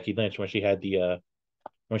Becky Lynch when she had the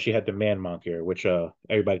man monger, which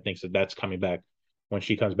everybody thinks that that's coming back. When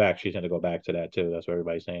she comes back, she's going to go back to that too. That's what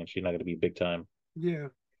everybody's saying. She's not going to be big time, Yeah,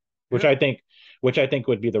 which yeah. I think, which I think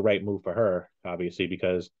would be the right move for her, obviously,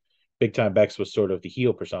 because big time Bex was sort of the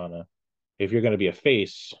heel persona. If you're going to be a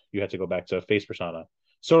face, you have to go back to a face persona,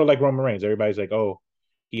 sort of like Roman Reigns. Everybody's like, oh,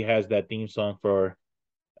 he has that theme song for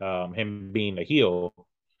him being a heel,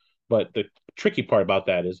 but the tricky part about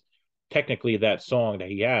that is technically that song that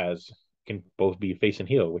he has can both be face and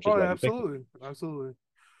heel, which is Oh, why yeah, he picked it. absolutely, absolutely.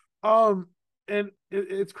 Um, and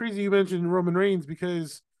it's crazy you mentioned Roman Reigns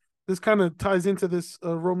because this kind of ties into this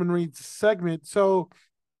Roman Reigns segment. So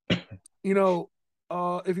you know,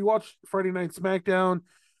 if you watch Friday Night SmackDown,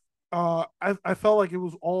 I felt like it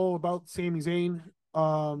was all about Sami Zayn.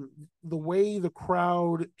 The way the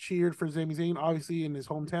crowd cheered for Sami Zayn, obviously in his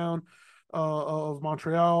hometown of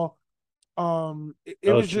Montreal.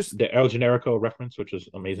 It was just The El Generico reference, which is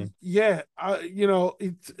amazing. yeah.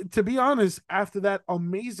 To be honest, after that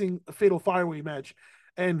amazing Fatal Fireway match,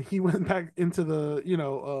 and he went back into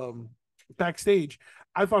the backstage.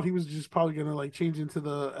 I thought he was just probably gonna like change into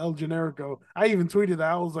the El Generico. I even tweeted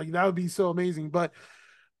that. I was like, that would be so amazing. But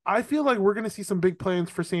I feel like we're gonna see some big plans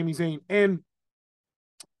for Sami Zayn. And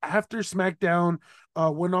after SmackDown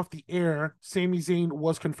went off the air, Sami Zayn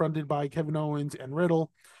was confronted by Kevin Owens and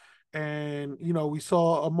Riddle. And we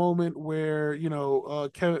saw a moment where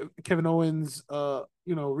Kevin Owens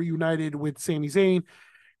reunited with Sami Zayn,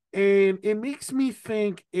 and it makes me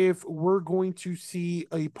think if we're going to see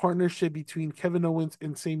a partnership between Kevin Owens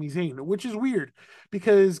and Sami Zayn, which is weird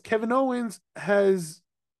because Kevin Owens has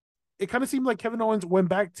it kind of seemed like Kevin Owens went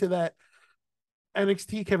back to that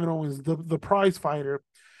NXT Kevin Owens, the prize fighter.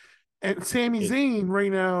 And Sami It, Zayn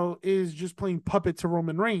right now is just playing puppet to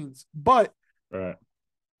Roman Reigns. But right.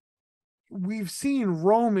 we've seen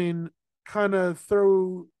Roman kind of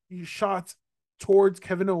throw shots towards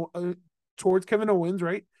towards Kevin Owens,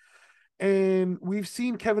 right? And we've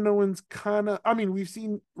seen Kevin Owens we've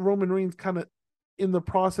seen Roman Reigns kind of in the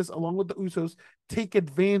process, along with the Usos, take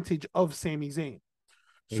advantage of Sami Zayn.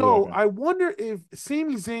 So Exactly. I wonder if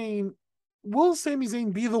Sami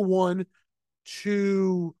Zayn be the one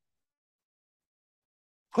to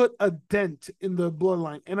put a dent in the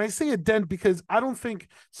bloodline? And I say a dent because I don't think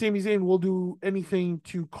Sami Zayn will do anything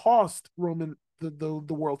to cost Roman the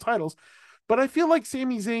world titles. But I feel like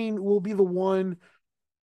Sami Zayn will be the one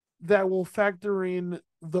that will factor in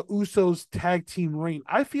the Usos tag team reign.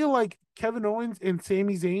 I feel like Kevin Owens and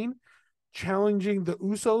Sami Zayn challenging the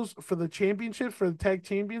Usos for the championship, for the tag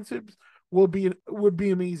championships, would be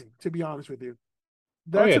amazing, to be honest with you.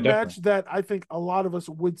 Oh That's yeah, a match definitely. that I think a lot of us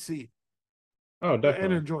would see Oh, and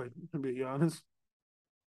definitely. enjoy, to be honest.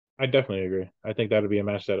 I definitely agree. I think that would be a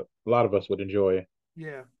match that a lot of us would enjoy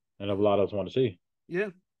Yeah. and a lot of us want to see. Yeah.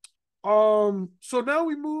 So now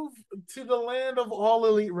we move to the land of all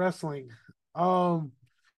elite wrestling. Um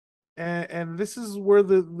and this is where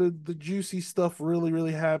the juicy stuff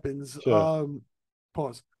really happens. Sure.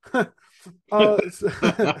 Pause. So,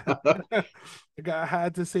 I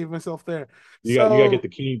had to save myself there. You gotta get So, the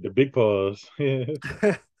key, the big pause.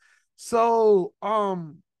 so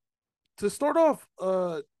to start off,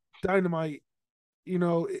 Dynamite,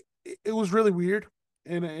 it was really weird,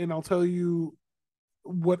 and I'll tell you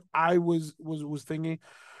what I was thinking.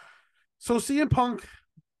 So CM Punk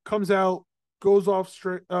comes out, goes off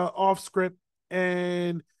script,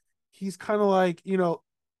 and he's kind of like,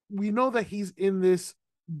 we know that he's in this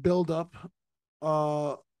build up,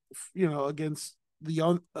 uh, against the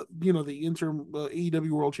interim AEW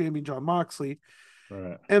World Champion John Moxley,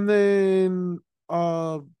 Right. and then,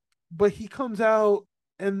 uh, but he comes out,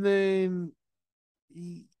 and then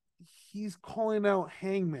he he's calling out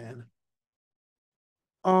Hangman.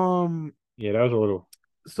 Um, Yeah, that was a little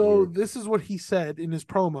so weird. this is what he said in his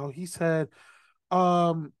promo. He said,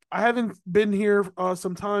 I haven't been here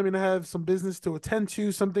some time and I have some business to attend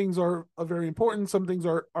to. Some things are very important, some things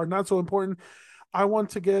are not so important. I want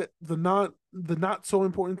to get the not so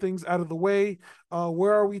important things out of the way.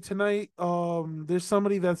 Where are we tonight? There's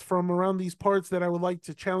somebody that's from around these parts that I would like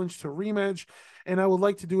to challenge to rematch, and I would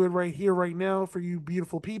like to do it right here, right now, for you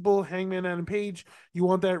beautiful people. Hangman Adam Page, you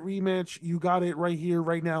want that rematch? You got it right here,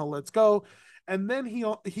 right now. Let's go. And then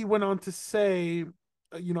he went on to say,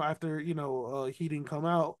 after he didn't come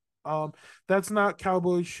out. That's not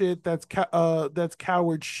cowboy shit. That's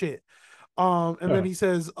coward shit. And then Huh. he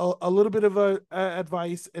says a little bit of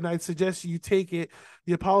advice, and I suggest you take it.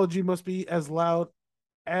 The apology must be as loud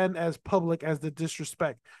and as public as the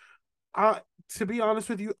disrespect. Uh, to be honest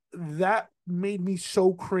with you, that made me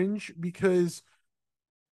so cringe because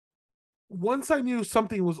once I knew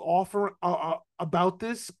something was off about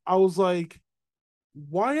this, I was like,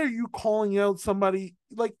 why are you calling out somebody?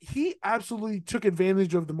 Like, he absolutely took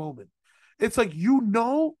advantage of the moment. It's like,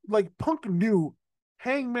 like Punk knew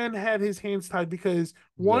Hangman had his hands tied because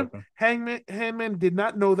one, Exactly. Hangman did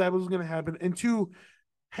not know that was going to happen, and two,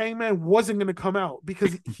 Hangman wasn't going to come out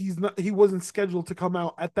because he wasn't scheduled to come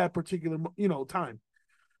out at that particular time.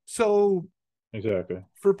 So Exactly.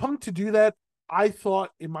 for Punk to do that, I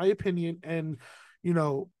thought, in my opinion, and you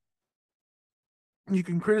know, you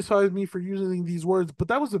can criticize me for using these words, but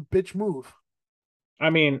that was a bitch move. I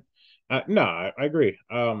mean, no, I agree.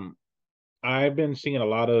 I've been seeing a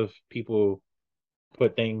lot of people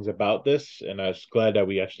put things about this, and I was glad that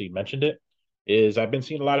we actually mentioned it. Is I've been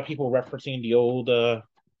seeing a lot of people referencing the old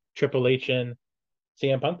Triple H and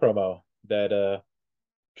CM Punk promo that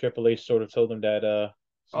Triple H sort of told him that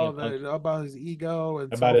Oh, CM Punk that about his ego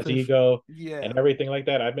and about his selfish. ego and Yeah. everything like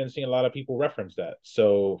that. I've been seeing a lot of people reference that.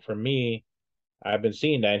 So for me, I've been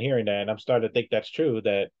seeing that and hearing that, and I'm starting to think that's true.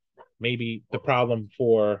 That maybe the problem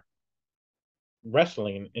for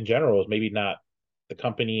wrestling in general is maybe not the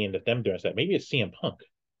company and them doing that. Maybe it's CM Punk.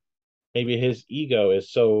 Maybe his ego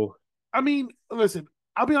is so I mean, listen,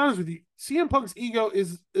 I'll be honest with you. CM Punk's ego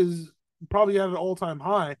is probably at an all time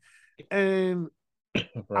high, and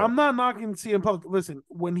right. I'm not knocking CM Punk. Listen,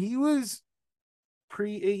 when he was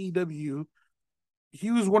pre AEW,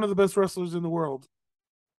 he was one of the best wrestlers in the world.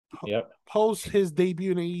 Yep. Post his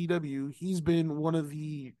debut in AEW, he's been one of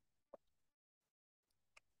the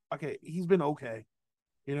okay. He's been okay,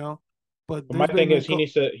 you know, but But my there's thing been a is couple.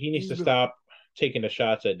 he needs He's to been stop taking the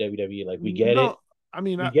shots at WWE. Like we get it. no. I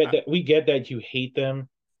mean, We get that you hate them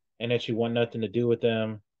and that you want nothing to do with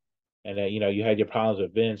them and that you had your problems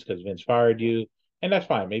with Vince because Vince fired you. And that's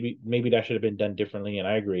fine. Maybe that should have been done differently. And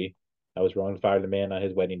I agree. I was wrong to fire the man on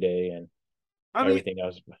his wedding day and I mean, everything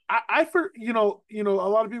else. I for a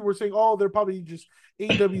lot of people were saying, oh, they're probably just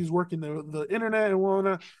AEW's working the internet and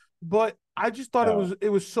whatnot, but I just thought No. it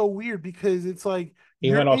was so weird because it's like He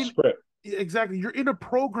you're went off in script. exactly you're in a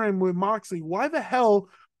program with Moxley. Why the hell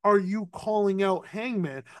are you calling out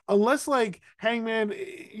Hangman? Unless like Hangman,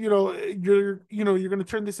 you're gonna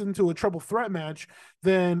turn this into a triple threat match,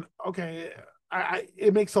 then okay,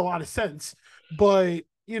 it makes a lot of sense. But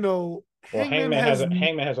Well, Hangman has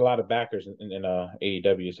Hangman has a lot of backers in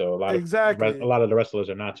AEW, so a exactly. lot of the wrestlers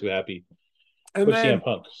are not too happy And with CM then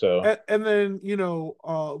Punk. So and then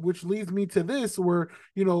which leads me to this where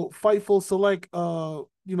Fightful Select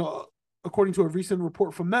according to a recent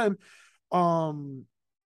report from them, um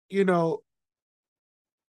you know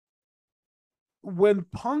when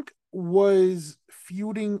Punk was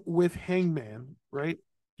feuding with Hangman, right?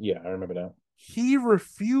 yeah, I remember that. He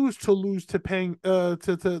refused to lose to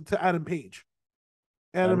Adam Page,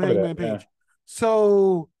 I Adam remember that. Hangman Yeah. Page.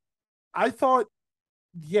 So I thought,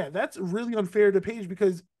 yeah, that's really unfair to Page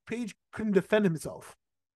because Page couldn't defend himself.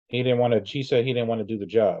 He didn't want to. She said he didn't want to do the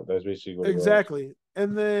job. That's basically what it was. Exactly.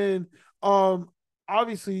 And then um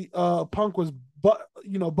obviously Punk was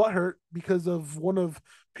butthurt because of one of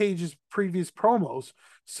Page's previous promos.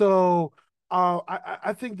 So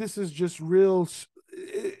I think this is just real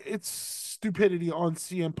it's stupidity on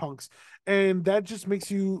CM Punk's, and that just makes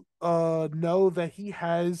you know that he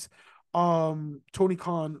has Tony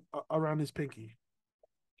Khan around his pinky.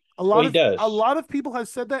 A Well, lot he of a does. lot of people have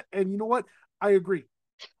said that, and you know what? I agree.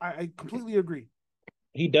 I completely agree.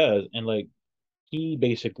 He does, and like he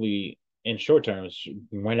basically, in short terms,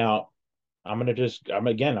 went out. I'm gonna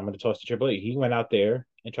toss to Triple H. He went out there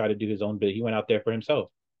and tried to do his own bit. He went out there for himself.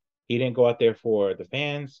 He didn't go out there for the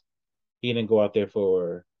fans. He didn't go out there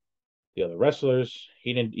for the other wrestlers.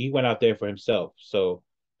 He didn't. He went out there for himself. So,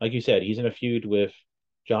 like you said, he's in a feud with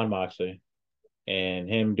John Moxley, and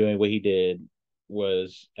him doing what he did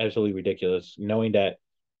was absolutely ridiculous. Knowing that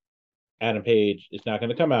Adam Page is not going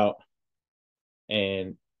to come out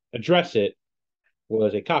and address it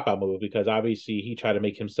was a cop out move because obviously he tried to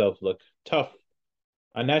make himself look tough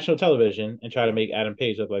on national television and try to Yeah. make Adam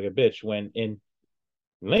Page look like a bitch when in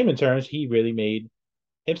layman terms he really made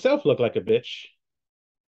himself look like a bitch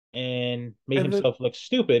and made And then himself look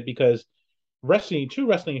stupid because true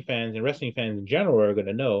wrestling fans and wrestling fans in general are going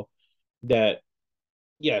to know that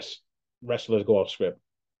yes, wrestlers go off script.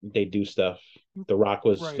 They do stuff. right. The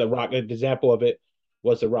Rock. An example of it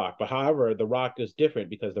was the Rock. But however, the Rock is different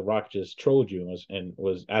because the Rock just trolled you and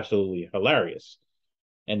was absolutely hilarious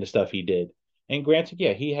in the stuff he did. And granted,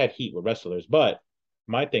 yeah, he had heat with wrestlers, but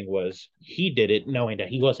my thing was he did it knowing that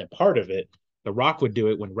he wasn't part of it. The Rock would do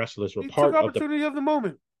it when wrestlers were He took part of the. opportunity of the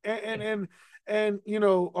moment, and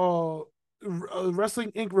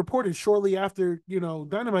Wrestling Inc. reported shortly after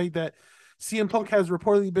Dynamite that CM Punk has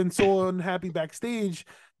reportedly been so unhappy backstage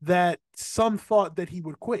that some thought that he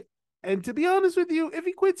would quit. And to be honest with you, if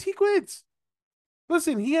he quits, he quits.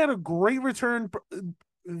 Listen, he had a great return,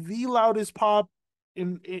 the loudest pop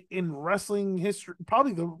in wrestling history,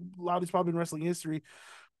 probably the loudest pop in wrestling history.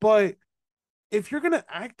 But if you're gonna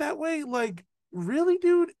act that way, like really,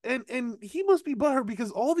 dude, and he must be butthurt because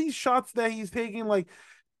all these shots that he's taking, like,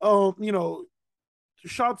 you know,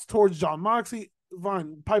 shots towards John Moxley,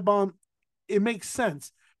 fine, pipe bomb, it makes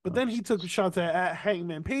sense. But then he took shots at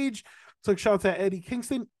Hangman Page, took shots at Eddie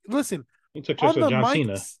Kingston. Listen, He took shots on at the John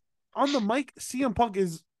mic, Cena. CM Punk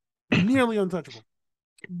is nearly untouchable.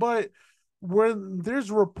 But when there's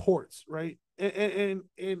reports, right, and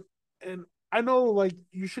I know like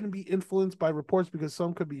you shouldn't be influenced by reports because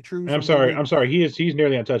some could be true, And I'm some could sorry, be. I'm sorry. He's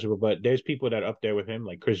nearly untouchable, but there's people that are up there with him,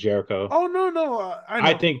 like Chris Jericho. Oh no, no, I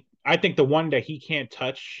I know. think I think the one that he can't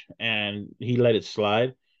touch and he let it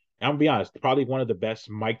slide. I'm gonna be honest, probably one of the best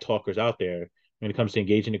mic talkers out there when it comes to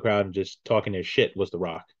engaging the crowd and just talking their shit was The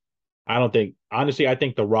Rock. I don't think honestly, I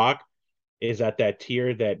think The Rock is at that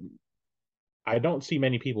tier that I don't see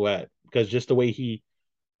many people at because just the way he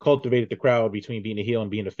cultivated the crowd between being a heel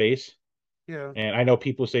and being a face. Yeah, And I know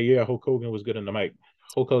people say, yeah, Hulk Hogan was good on the mic.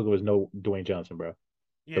 Hulk Hogan was no Dwayne Johnson, bro.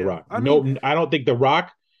 The yeah. Rock. I mean, No, I don't think The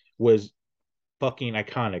Rock was fucking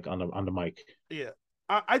iconic on the mic. yeah.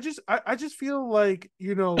 I just feel like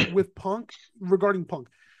with Punk, regarding Punk,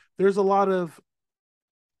 there's a lot of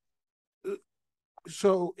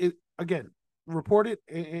so it again reported,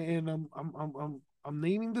 and I'm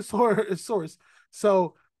naming the source.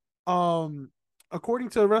 So, um, according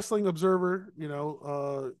to Wrestling Observer,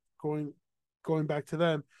 going back to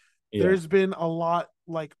them, Yeah, there's been a lot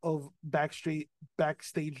like of backstage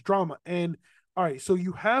drama. And all right, so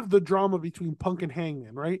you have the drama between Punk and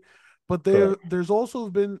Hangman, right? But correct. there's also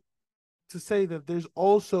been to say that there's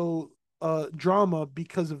also drama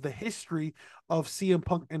because of the history of CM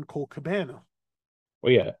Punk and Cole Cabana.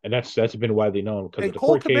 Well, yeah, and that's been widely known because of And the Cole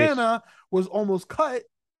court case. Cabana was almost cut,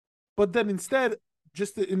 but then instead,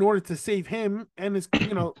 in order to save him and his,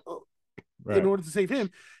 in Right. order to save him,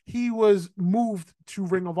 he was moved to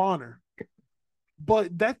Ring of Honor.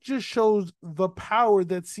 But that just shows the power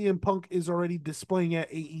that CM Punk is already displaying at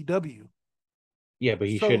AEW. Yeah, but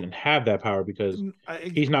he So, shouldn't have that power because but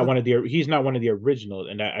he's not one of the originals,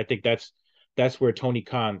 and I think that's where Tony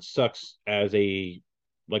Khan sucks as a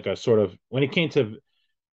like a sort of when it came to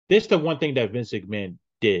this the one thing that Vince McMahon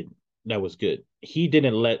did that was good. He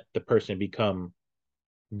didn't let the person become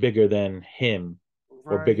bigger than him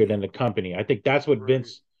or bigger right, than the company. I think that's what right.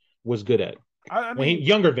 Vince was good at. I When he mean,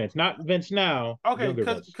 younger Vince, not Vince now, okay, younger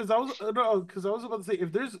Vince. because I was no, because I was about to say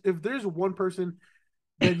if there's one person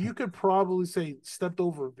that you could probably say stepped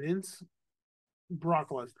over Vince, Brock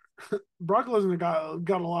Lesnar. Brock Lesnar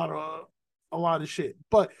got a lot of shit,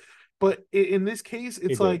 but in this case, He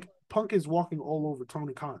it's did. like Punk is walking all over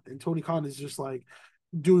Tony Khan, and Tony Khan is just like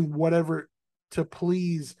doing whatever to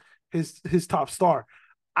please his top star.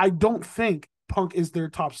 I don't think Punk is their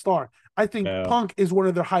top star. I think No, Punk is one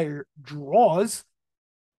of their higher draws,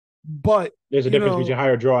 but there's a difference between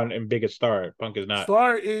higher draw and biggest star. Punk is not.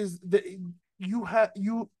 star is the you have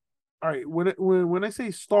you. All right, when I say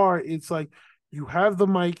star, it's like you have the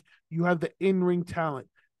mic, you have the in ring talent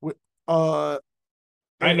with uh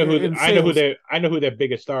I know who and sales. I know who their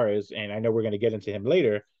biggest star is, and I know we're going to get into him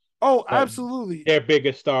later. Oh, But absolutely. their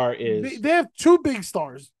biggest star They, is they have two big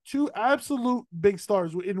stars, two absolute big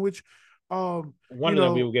stars in which one of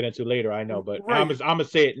them we will get into later. I know, but right, I'm gonna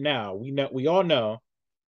say it now. We all know,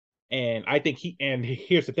 and I think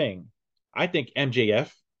here's the thing. I think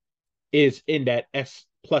MJF is in that S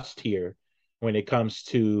plus tier when it comes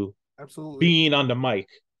to absolutely. being on the mic.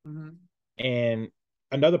 Mm-hmm. And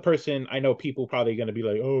another person I know people probably going to be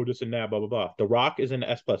like, oh, this and that, blah blah blah. The Rock is in the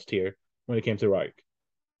S plus tier when it came to Rock.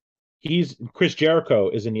 He's Chris Jericho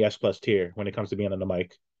is in the S plus tier when it comes to being on the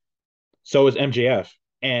mic. So is MJF.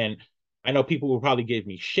 And I know people will probably give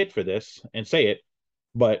me shit for this and say it,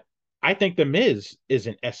 but I think the Miz is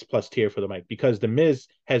an S plus tier for the mic because the Miz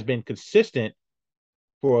has been consistent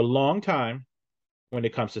for a long time when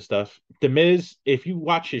it comes to stuff. The Miz, if you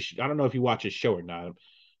watch his, I don't know if you watch his show or not.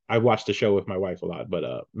 I watch the show with my wife a lot, but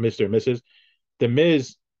Mr. and Mrs. The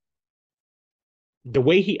Miz, the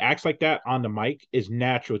way he acts like that on the mic is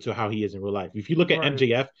natural to how he is in real life. If you look at Right.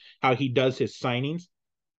 MJF, how he does his signings,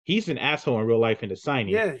 he's an asshole in real life in the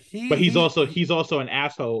signing, Yeah, but he's also an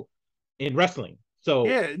asshole in wrestling. So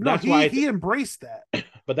yeah, no, that's why he embraced that.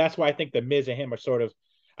 but that's why I think the Miz and him are sort of.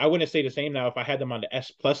 I wouldn't say the same now if I had them on the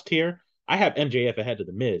S plus tier. I have MJF ahead of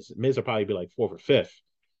the Miz. Miz will probably be like fourth or fifth.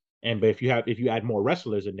 And but if you add more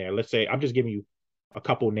wrestlers in there, let's say I'm just giving you a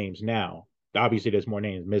couple names now. Obviously, there's more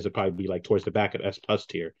names. Miz would probably be like towards the back of S plus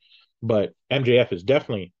tier, but MJF is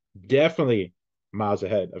definitely miles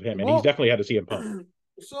ahead of him, and he's Well, definitely had to see him Punk.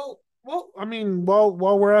 so well, I mean, while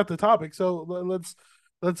we're at the topic, so let's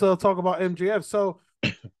talk about MJF. So,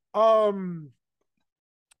 um,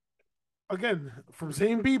 again, from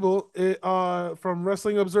same people, from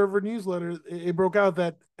Wrestling Observer newsletter, it broke out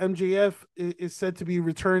that MJF is said to be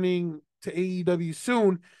returning to AEW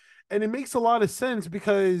soon, and it makes a lot of sense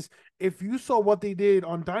because if you saw what they did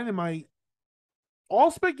on Dynamite, all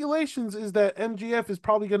speculations is that MJF is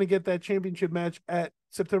probably going to get that championship match at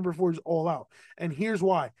September 4's All Out, and here's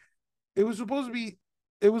why: it was supposed to be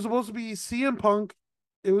it was supposed to be CM Punk,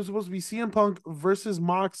 it was supposed to be CM Punk versus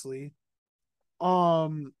Moxley,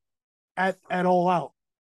 um, at All Out,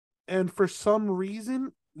 and for some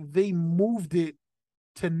reason they moved it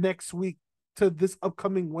to next week, to this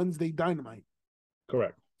upcoming Wednesday Dynamite.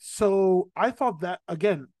 Correct. So I thought that,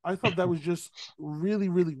 again, I thought that was just really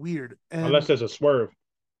really weird, Unless and there's a swerve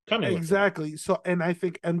coming with it. exactly. So, and I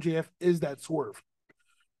think MJF is that swerve.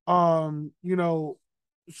 You know,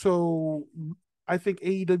 so I think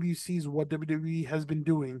AEW sees what WWE has been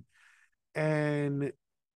doing, and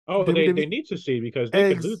Oh, they WWE need to see because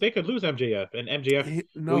ex they could lose MJF and MJF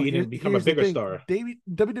will no, even become a here's the bigger thing. star.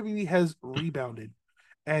 WWE has rebounded,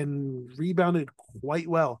 and rebounded quite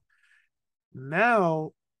well.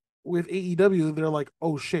 Now with AEW, they're like,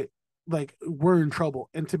 oh shit, like we're in trouble.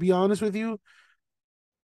 And to be honest with you,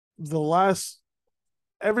 the last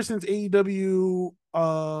ever since AEW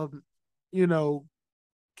you know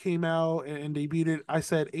came out and they beat it, I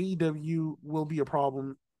said AEW will be a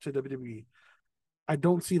problem to WWE. I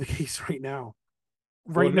don't see the case right now.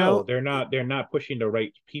 Well, Right no, now, they're not pushing the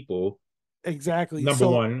right people. exactly. Number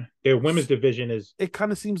So one, their women's division is it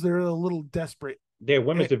kind of seems they're a little desperate. their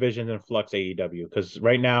women's It, division in flux AEW because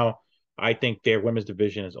right now I think their women's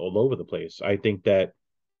division is all over the place. I think that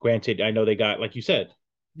granted, I know they got like you said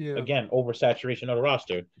yeah, again oversaturation of the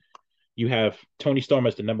roster. You have Tony Storm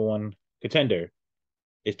as the number one contender.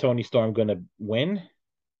 Is Tony Storm going to win?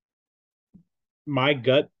 My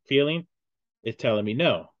gut feeling is telling me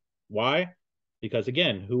no. Why? Because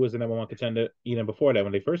again, who was the number one contender even before that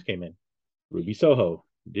when they first came in? Ruby Soho.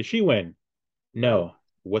 Did she win? no. No.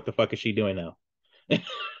 What the fuck is she doing now?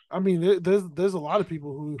 I mean, there's a lot of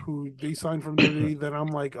people who they signed from WWE that I'm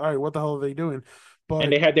like, all right, what the hell are they doing? And But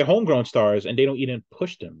they had their homegrown stars, and they don't even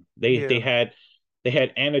push them. yeah, They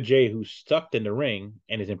had Anna Jay who's stuck in the ring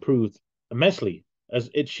and has improved immensely.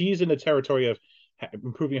 She's in the territory of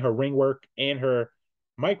improving her ring work and her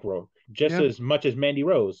mic work just yeah. as much as Mandy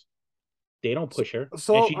Rose. They don't So, push her, and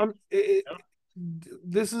so I'm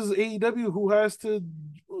this is AEW who has to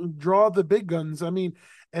draw the big guns. I mean,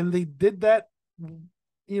 and they did that.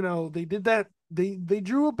 They did that. They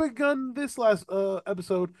drew a big gun this last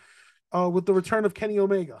episode with the return of Kenny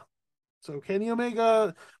Omega. So Kenny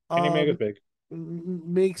Omega, Kenny Omega's um, big.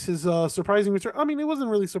 makes his surprising return. I mean, it wasn't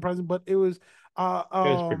really surprising, but it was uh It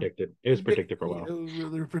was um predicted. It was predicted for a it while. was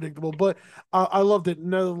really predictable. But I loved it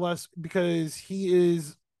nevertheless because he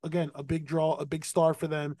is again a big draw, a big star for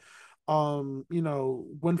them.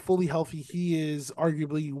 When fully healthy, he is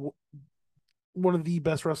arguably one of the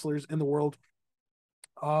best wrestlers in the world.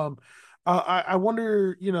 Um, I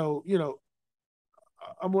wonder,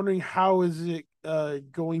 I'm wondering how is it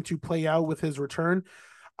going to play out with his return.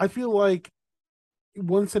 I feel like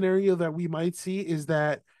one scenario that we might see is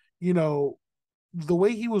that you know the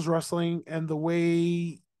way he was wrestling and the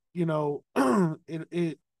way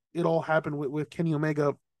it all happened with Kenny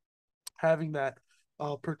Omega having that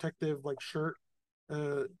protective like shirt,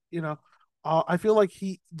 uh, you know. I feel like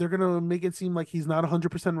they're gonna make it seem like he's not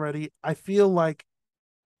 100% ready. I feel like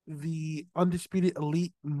the undisputed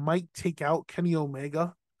elite might take out Kenny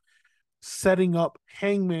Omega, setting up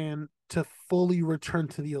Hangman to fully return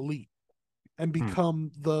to the elite and Hmm.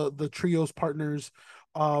 become the trios partners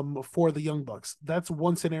for the Young Bucks. That's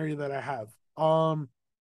one scenario that I have.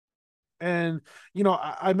 And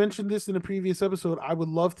I mentioned this in a previous episode. I would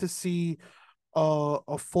love to see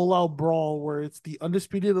a full out brawl where it's the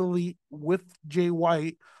undisputed elite with Jay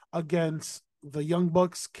White against the Young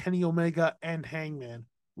Bucks, Kenny Omega, and Hangman.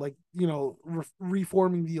 Like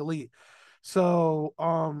reforming the elite. So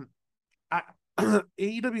I,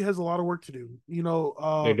 AEW has a lot of work to do.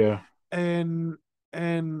 They do. And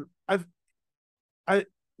and I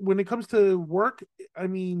when it comes to work, I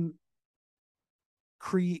mean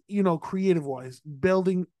creative wise,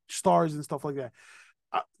 building stars and stuff like that.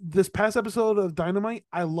 This past episode of Dynamite,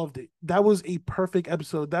 I loved it. That was a perfect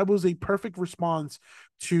episode. That was a perfect response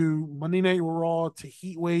to Monday Night Raw, to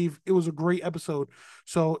Heat Wave. It was a great episode.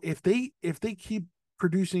 So if they keep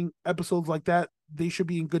producing episodes like that, they should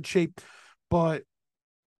be in good shape. But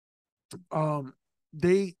um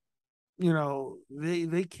they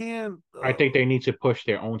they can't I think they need to push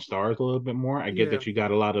their own stars a little bit more. I get yeah, that you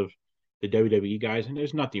got a lot of the WWE guys, and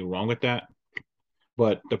there's nothing wrong with that.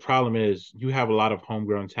 But the problem is you have a lot of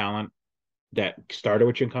homegrown talent that started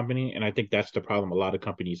with your company, and I think that's the problem a lot of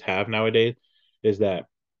companies have nowadays is that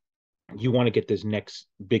you want to get this next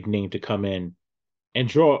big name to come in and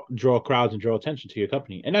draw crowds and draw attention to your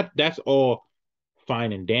company, and that's all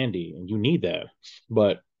fine and dandy, and you need that.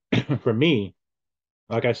 But for me,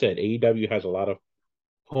 like I said, AEW has a lot of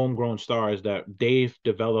homegrown stars that they've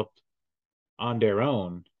developed on their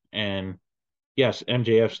own. And yes,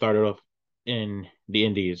 MJF started off in the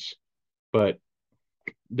Indies, but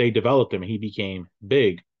they developed him and he became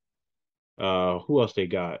big. Who else they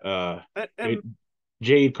got? and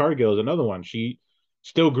Jade Cargill is another one. She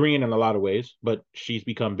still green in a lot of ways, but she's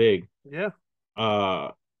become big. yeah, Uh,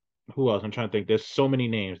 who else? I'm trying to think. There's so many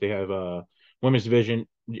names. They have women's division.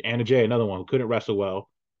 Anna Jay, another one who couldn't wrestle well,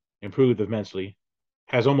 improved immensely.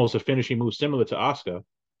 Has almost a finishing move similar to Asuka.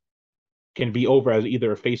 Can be over as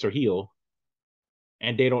either a face or heel,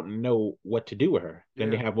 and they don't know what to do with her. Then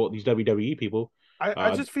they yeah. have all these WWE people. I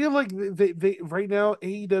Uh, just feel like they right now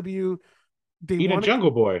AEW they Even want to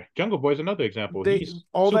Jungle Boy. Jungle Boy is another example. they He's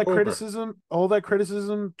super over. all that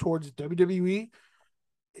criticism towards WWE,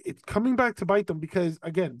 it's coming back to bite them because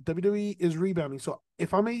again WWE is rebounding. So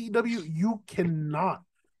if I'm AEW, you cannot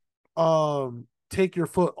take your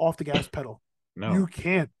foot off the gas pedal. You No,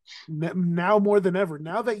 can't now more than ever.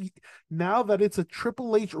 Now that it's a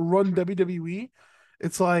Triple H run WWE,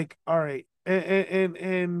 it's like all right, and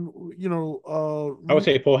I would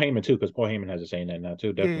say Paul Heyman too, because Paul Heyman has a saying that now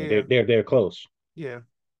too. yeah, Definitely, yeah, they're close. yeah.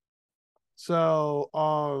 So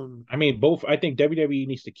I mean, both. I think WWE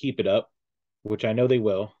needs to keep it up, which I know they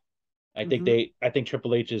will. mhm, I think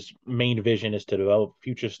Triple H's main vision is to develop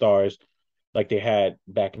future stars like they had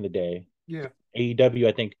back in the day. yeah, AEW,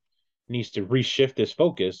 I think, needs to reshift this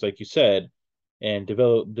focus, like you said, and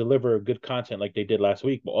deliver good content like they did last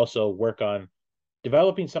week, but also work on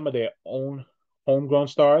developing some of their own homegrown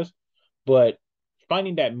stars, but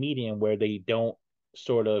finding that medium where they don't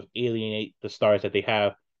sort of alienate the stars that they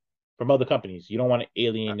have from other companies. You don't want to uh,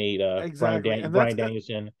 alienate exactly, and that's Brian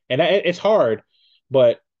Danielson, and it's hard.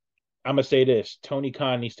 But I'm gonna say this: Tony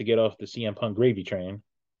Khan needs to get off the CM Punk gravy train.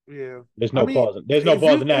 yeah. There's I no mean, pause. There's no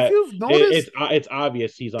pause in if that. you've noticed, It's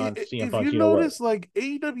obvious he's on CM if you Punk's. You know what? notice, like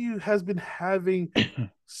AEW has been having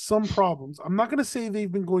some problems. I'm not gonna say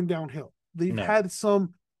they've been going downhill. They've No. had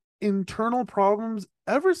some internal problems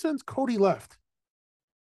ever since Cody left.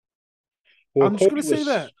 Well, I'm just gonna say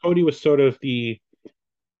that. Cody was sort of the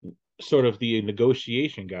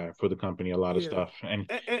negotiation guy for the company. A lot of Yeah. stuff, and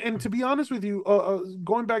And to be honest with you,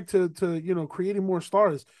 going back to creating more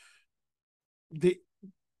stars, they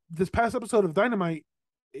this past episode of Dynamite,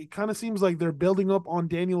 it kind of seems like they're building up on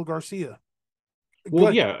Daniel Garcia. Well,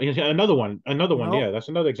 Good, yeah, another you one. Yeah, know, that's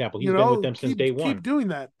another example. He's been with them since day keep one. doing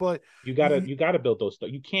that. But you, You gotta build those stuff.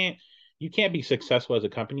 You can't be successful as a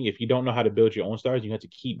company if you don't know how to build your own stars. You have to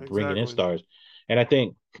keep bringing in exactly. stars, and I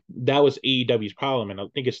think that was AEW's problem, and I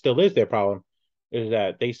think it still is their problem, is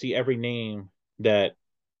that they see every name that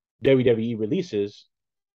WWE releases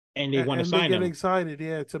and they want to They sign get them, excited,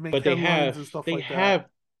 yeah, to make but headlines and stuff they like that. have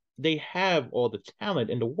they have all the talent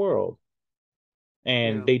in the world,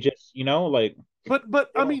 and Yeah. they just like But they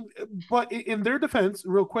I don't. mean, but in their defense,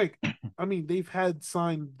 real quick, I mean, they've had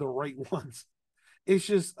signed the right ones. It's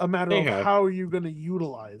just a matter They of have. how are you going to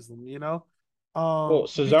utilize them, you know? Well,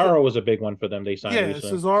 Because Cesaro was a big one for them. They signed yeah,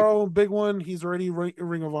 recently, Cesaro, big one. He's already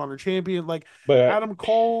Ring of Honor champion. Like but Adam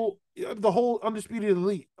Cole, the whole undisputed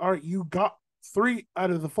elite. All right, you got three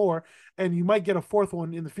out of the four, and you might get a fourth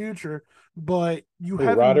one in the future, but you who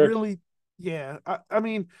haven't Roderick? really. Yeah, I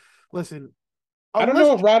mean, listen, I don't unless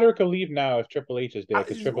know if Roderick will leave now if Triple H is there,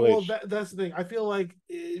 because Triple well, H that's the thing. I feel like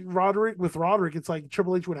Roderick, it's like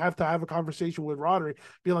Triple H would have to have a conversation with Roderick,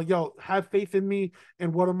 be like, "Yo, have faith in me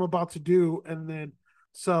and what I'm about to do," and then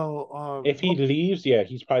if he but leaves, yeah,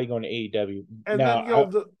 he's probably going to AEW. and Now,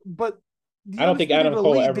 then but the I don't think undisputed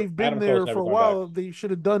elite, they've been Adam Cole's there for never a going back. while. They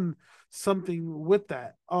should have done something with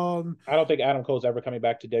that. I don't think Adam Cole's ever coming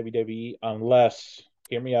back to WWE unless,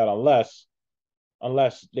 hear me out,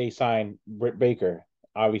 unless they sign Britt Baker.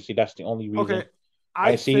 Obviously, that's the only Okay, reason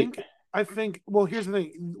I I see think I think. Well, here's the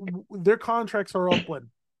thing: their contracts are up when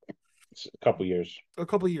a couple years. a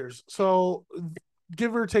couple of years, so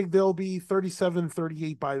give or take, they'll be 37,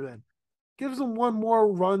 38 by then. Gives them one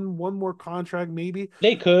more run, one more contract, maybe.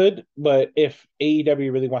 They could, but if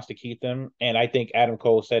AEW really wants to keep them, and I think Adam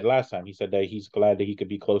Cole said last time, he said that he's glad that he could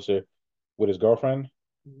be closer with his girlfriend.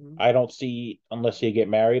 Mm-hmm. I don't see, unless they get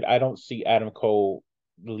married, I don't see Adam Cole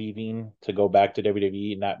leaving to go back to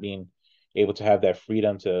WWE, not being able to have that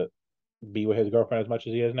freedom to be with his girlfriend as much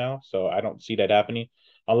as he is now. So I don't see that happening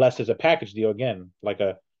unless it's a package deal again, like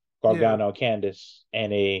a Yeah, Gargano, Candice,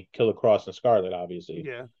 and a Killer Cross and Scarlet, obviously.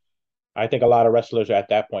 yeah, I think a lot of wrestlers are at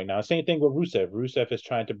that point now. Same thing with Rusev. Rusev is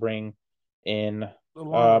trying to bring in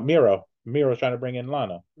Lana. Miro. Miro's trying to bring in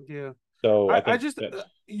Lana. Yeah, So I I think just that's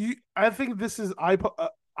I think this is eye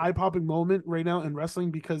popping moment right now in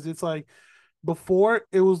wrestling because it's like before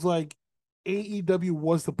it was like AEW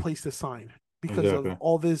was the place to sign because of exactly.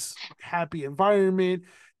 all this happy environment.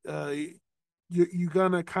 Uh, you're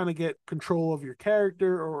gonna kind of get control of your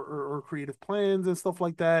character or creative plans and stuff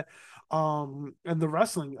like that. And the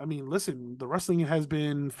wrestling, I mean, listen, the wrestling has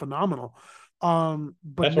been phenomenal. But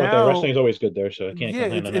That's one thing. now Wrestling is always good there, so I can't yeah,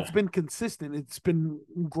 complain on that. it's been consistent. It's been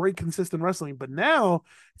great consistent wrestling. But now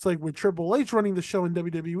it's like with Triple H running the show in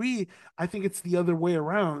WWE, I think it's the other way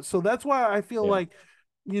around. So that's why I feel Yeah. like,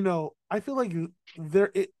 I feel like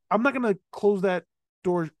I'm not gonna close that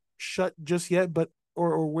door shut just yet, but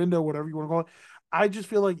or window, whatever you want to call it. I just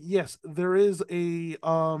feel like yes, there is a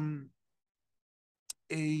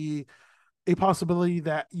a possibility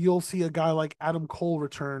that you'll see a guy like Adam Cole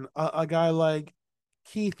return, a guy like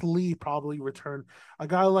Keith Lee probably return, a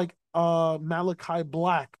guy like Malachi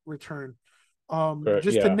Black return. Yeah.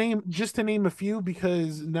 Just to name a few,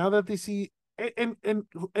 because now that they see and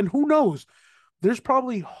who knows, there's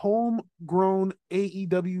probably homegrown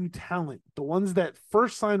AEW talent, the ones that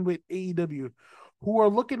first signed with AEW, who are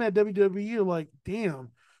looking at WWE like, damn,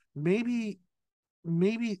 maybe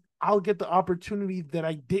I'll get the opportunity that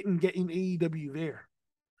I didn't get in AEW there.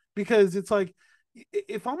 Because it's like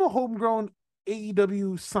if I'm a homegrown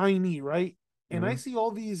AEW signee, right? And I Mm-hmm. see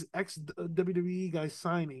all these ex WWE guys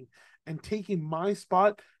signing and taking my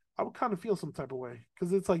spot, I would kind of feel some type of way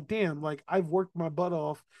because it's like, damn, like I've worked my butt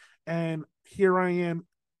off, and here I am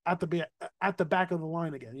at the back of the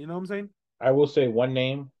line again. You know what I'm saying? I will say one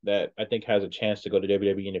name that I think has a chance to go to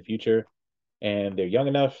WWE in the future, and they're young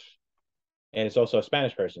enough, and it's also a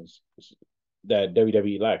Spanish person that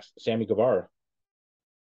WWE lacks. Sammy Guevara.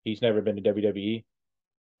 He's never been to WWE.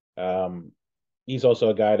 Um, he's also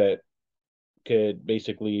a guy that could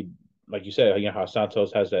basically, like you said, how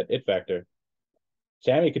Santos has that it factor.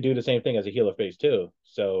 Sammy could do the same thing as a heel or face too.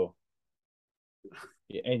 So,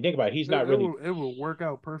 and think about it, he's not really It will work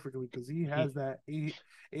out perfectly because he he has that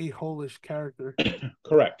a holish character.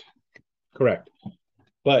 correct, correct.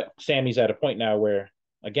 But Sammy's at a point now where,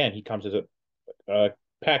 again, he comes as a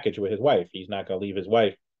package with his wife. He's not going to leave his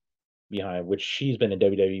wife behind, which she's been in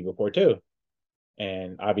WWE before too.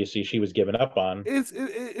 And obviously, she was given up on.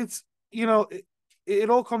 It's you know it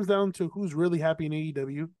all comes down to who's really happy in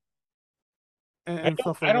AEW and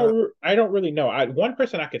stuff like that. I don't really know. One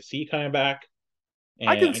person I could see coming back, and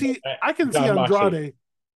I can see John Moxley. Andrade.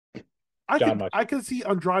 John Mox. I could see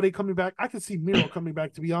Andrade coming back. I could see Miro coming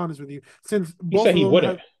back. To be honest with you, since He both said of he them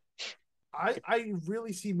wouldn't. have, I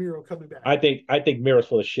really see Miro coming back. I think Miro's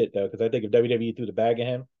full of shit though, because I think if WWE threw the bag at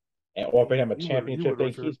him and offered him a You championship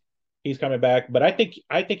would thing, return. he's coming back. But I think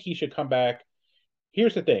he should come back.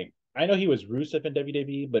 Here's the thing. I know he was Rusev in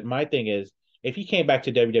WWE, but my thing is, if he came back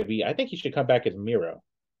to WWE, I think he should come back as Miro.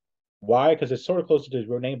 Why? Because it's sort of closer to his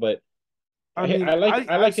real name. But I mean, I I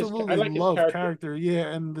like his absolutely love character. character,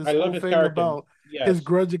 yeah, and this I love whole his thing character. about his Yes,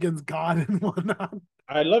 grudge against God and whatnot.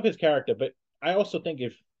 I love his character. But I also think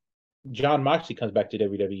if John Moxley comes back to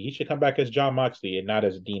WWE, he should come back as John Moxley and not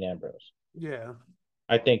as Dean Ambrose. Yeah,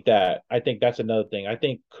 I think that's another thing. I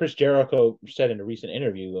think Chris Jericho said in a recent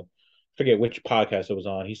interview, I forget which podcast it was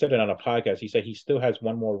on. He said it on a podcast. He said he still has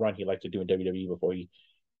one more run he'd like to do in WWE before he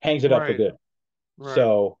hangs it up for right, good. right.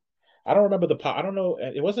 So I don't remember I don't know.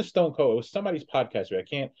 It wasn't Stone Cold. It was somebody's podcast. I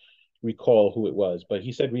can't recall who it was, but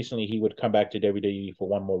he said recently he would come back to WWE for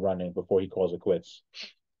one more run in before he calls it quits.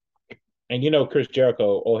 And Chris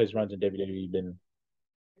Jericho, all his runs in WWE have been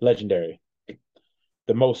legendary.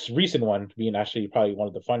 The most recent one being actually probably one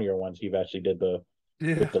of the funnier ones he actually did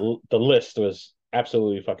Yeah. with the list was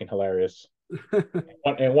absolutely fucking hilarious.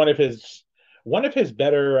 And one of his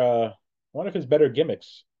better one of his better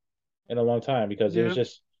gimmicks in a long time because Yeah.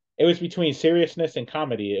 it was between seriousness and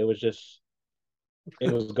comedy. It was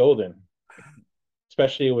golden,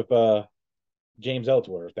 especially with James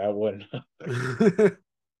Ellsworth. That one,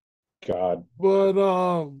 God.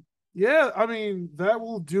 But yeah, I mean that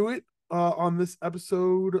will do it on this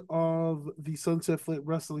episode of the Sunset Flip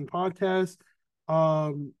Wrestling Podcast.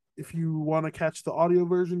 If you want to catch the audio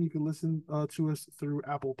version, you can listen to us through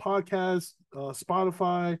Apple Podcasts,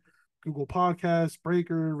 Spotify, Google Podcasts,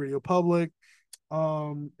 Breaker, Radio Public.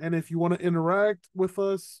 And if you want to interact with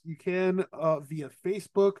us, you can via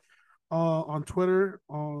Facebook, on Twitter,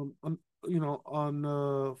 on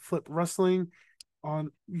Flip Wrestling.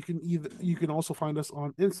 On you can also find us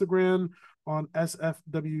on Instagram on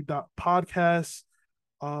sfw.podcast.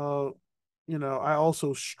 Uh, I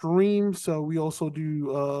also stream, so we also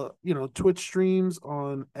do Twitch streams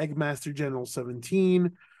on Eggmaster General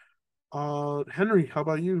 17. Henry, how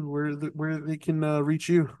about you? Where they can reach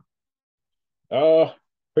you? Uh,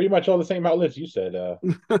 Pretty much all the same outlets you said.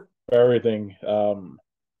 For everything.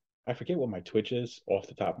 I forget what my Twitch is off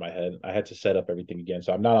the top of my head. I had to set up everything again,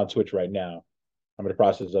 so I'm not on Twitch right now. I'm in the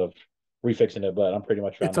process of refixing it, but I'm pretty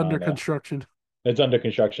much It's on under construction. it's under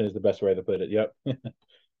construction is the best way to put it. Yep.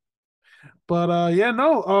 But yeah,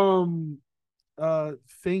 no,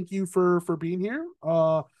 thank you for being here.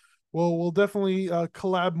 Well, we'll definitely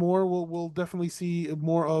collab more. We'll definitely see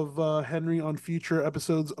more of Henry on future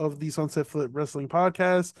episodes of the Sunset Flip Wrestling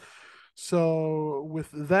Podcast. So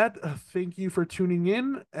with that, thank you for tuning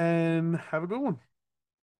in and have a good one.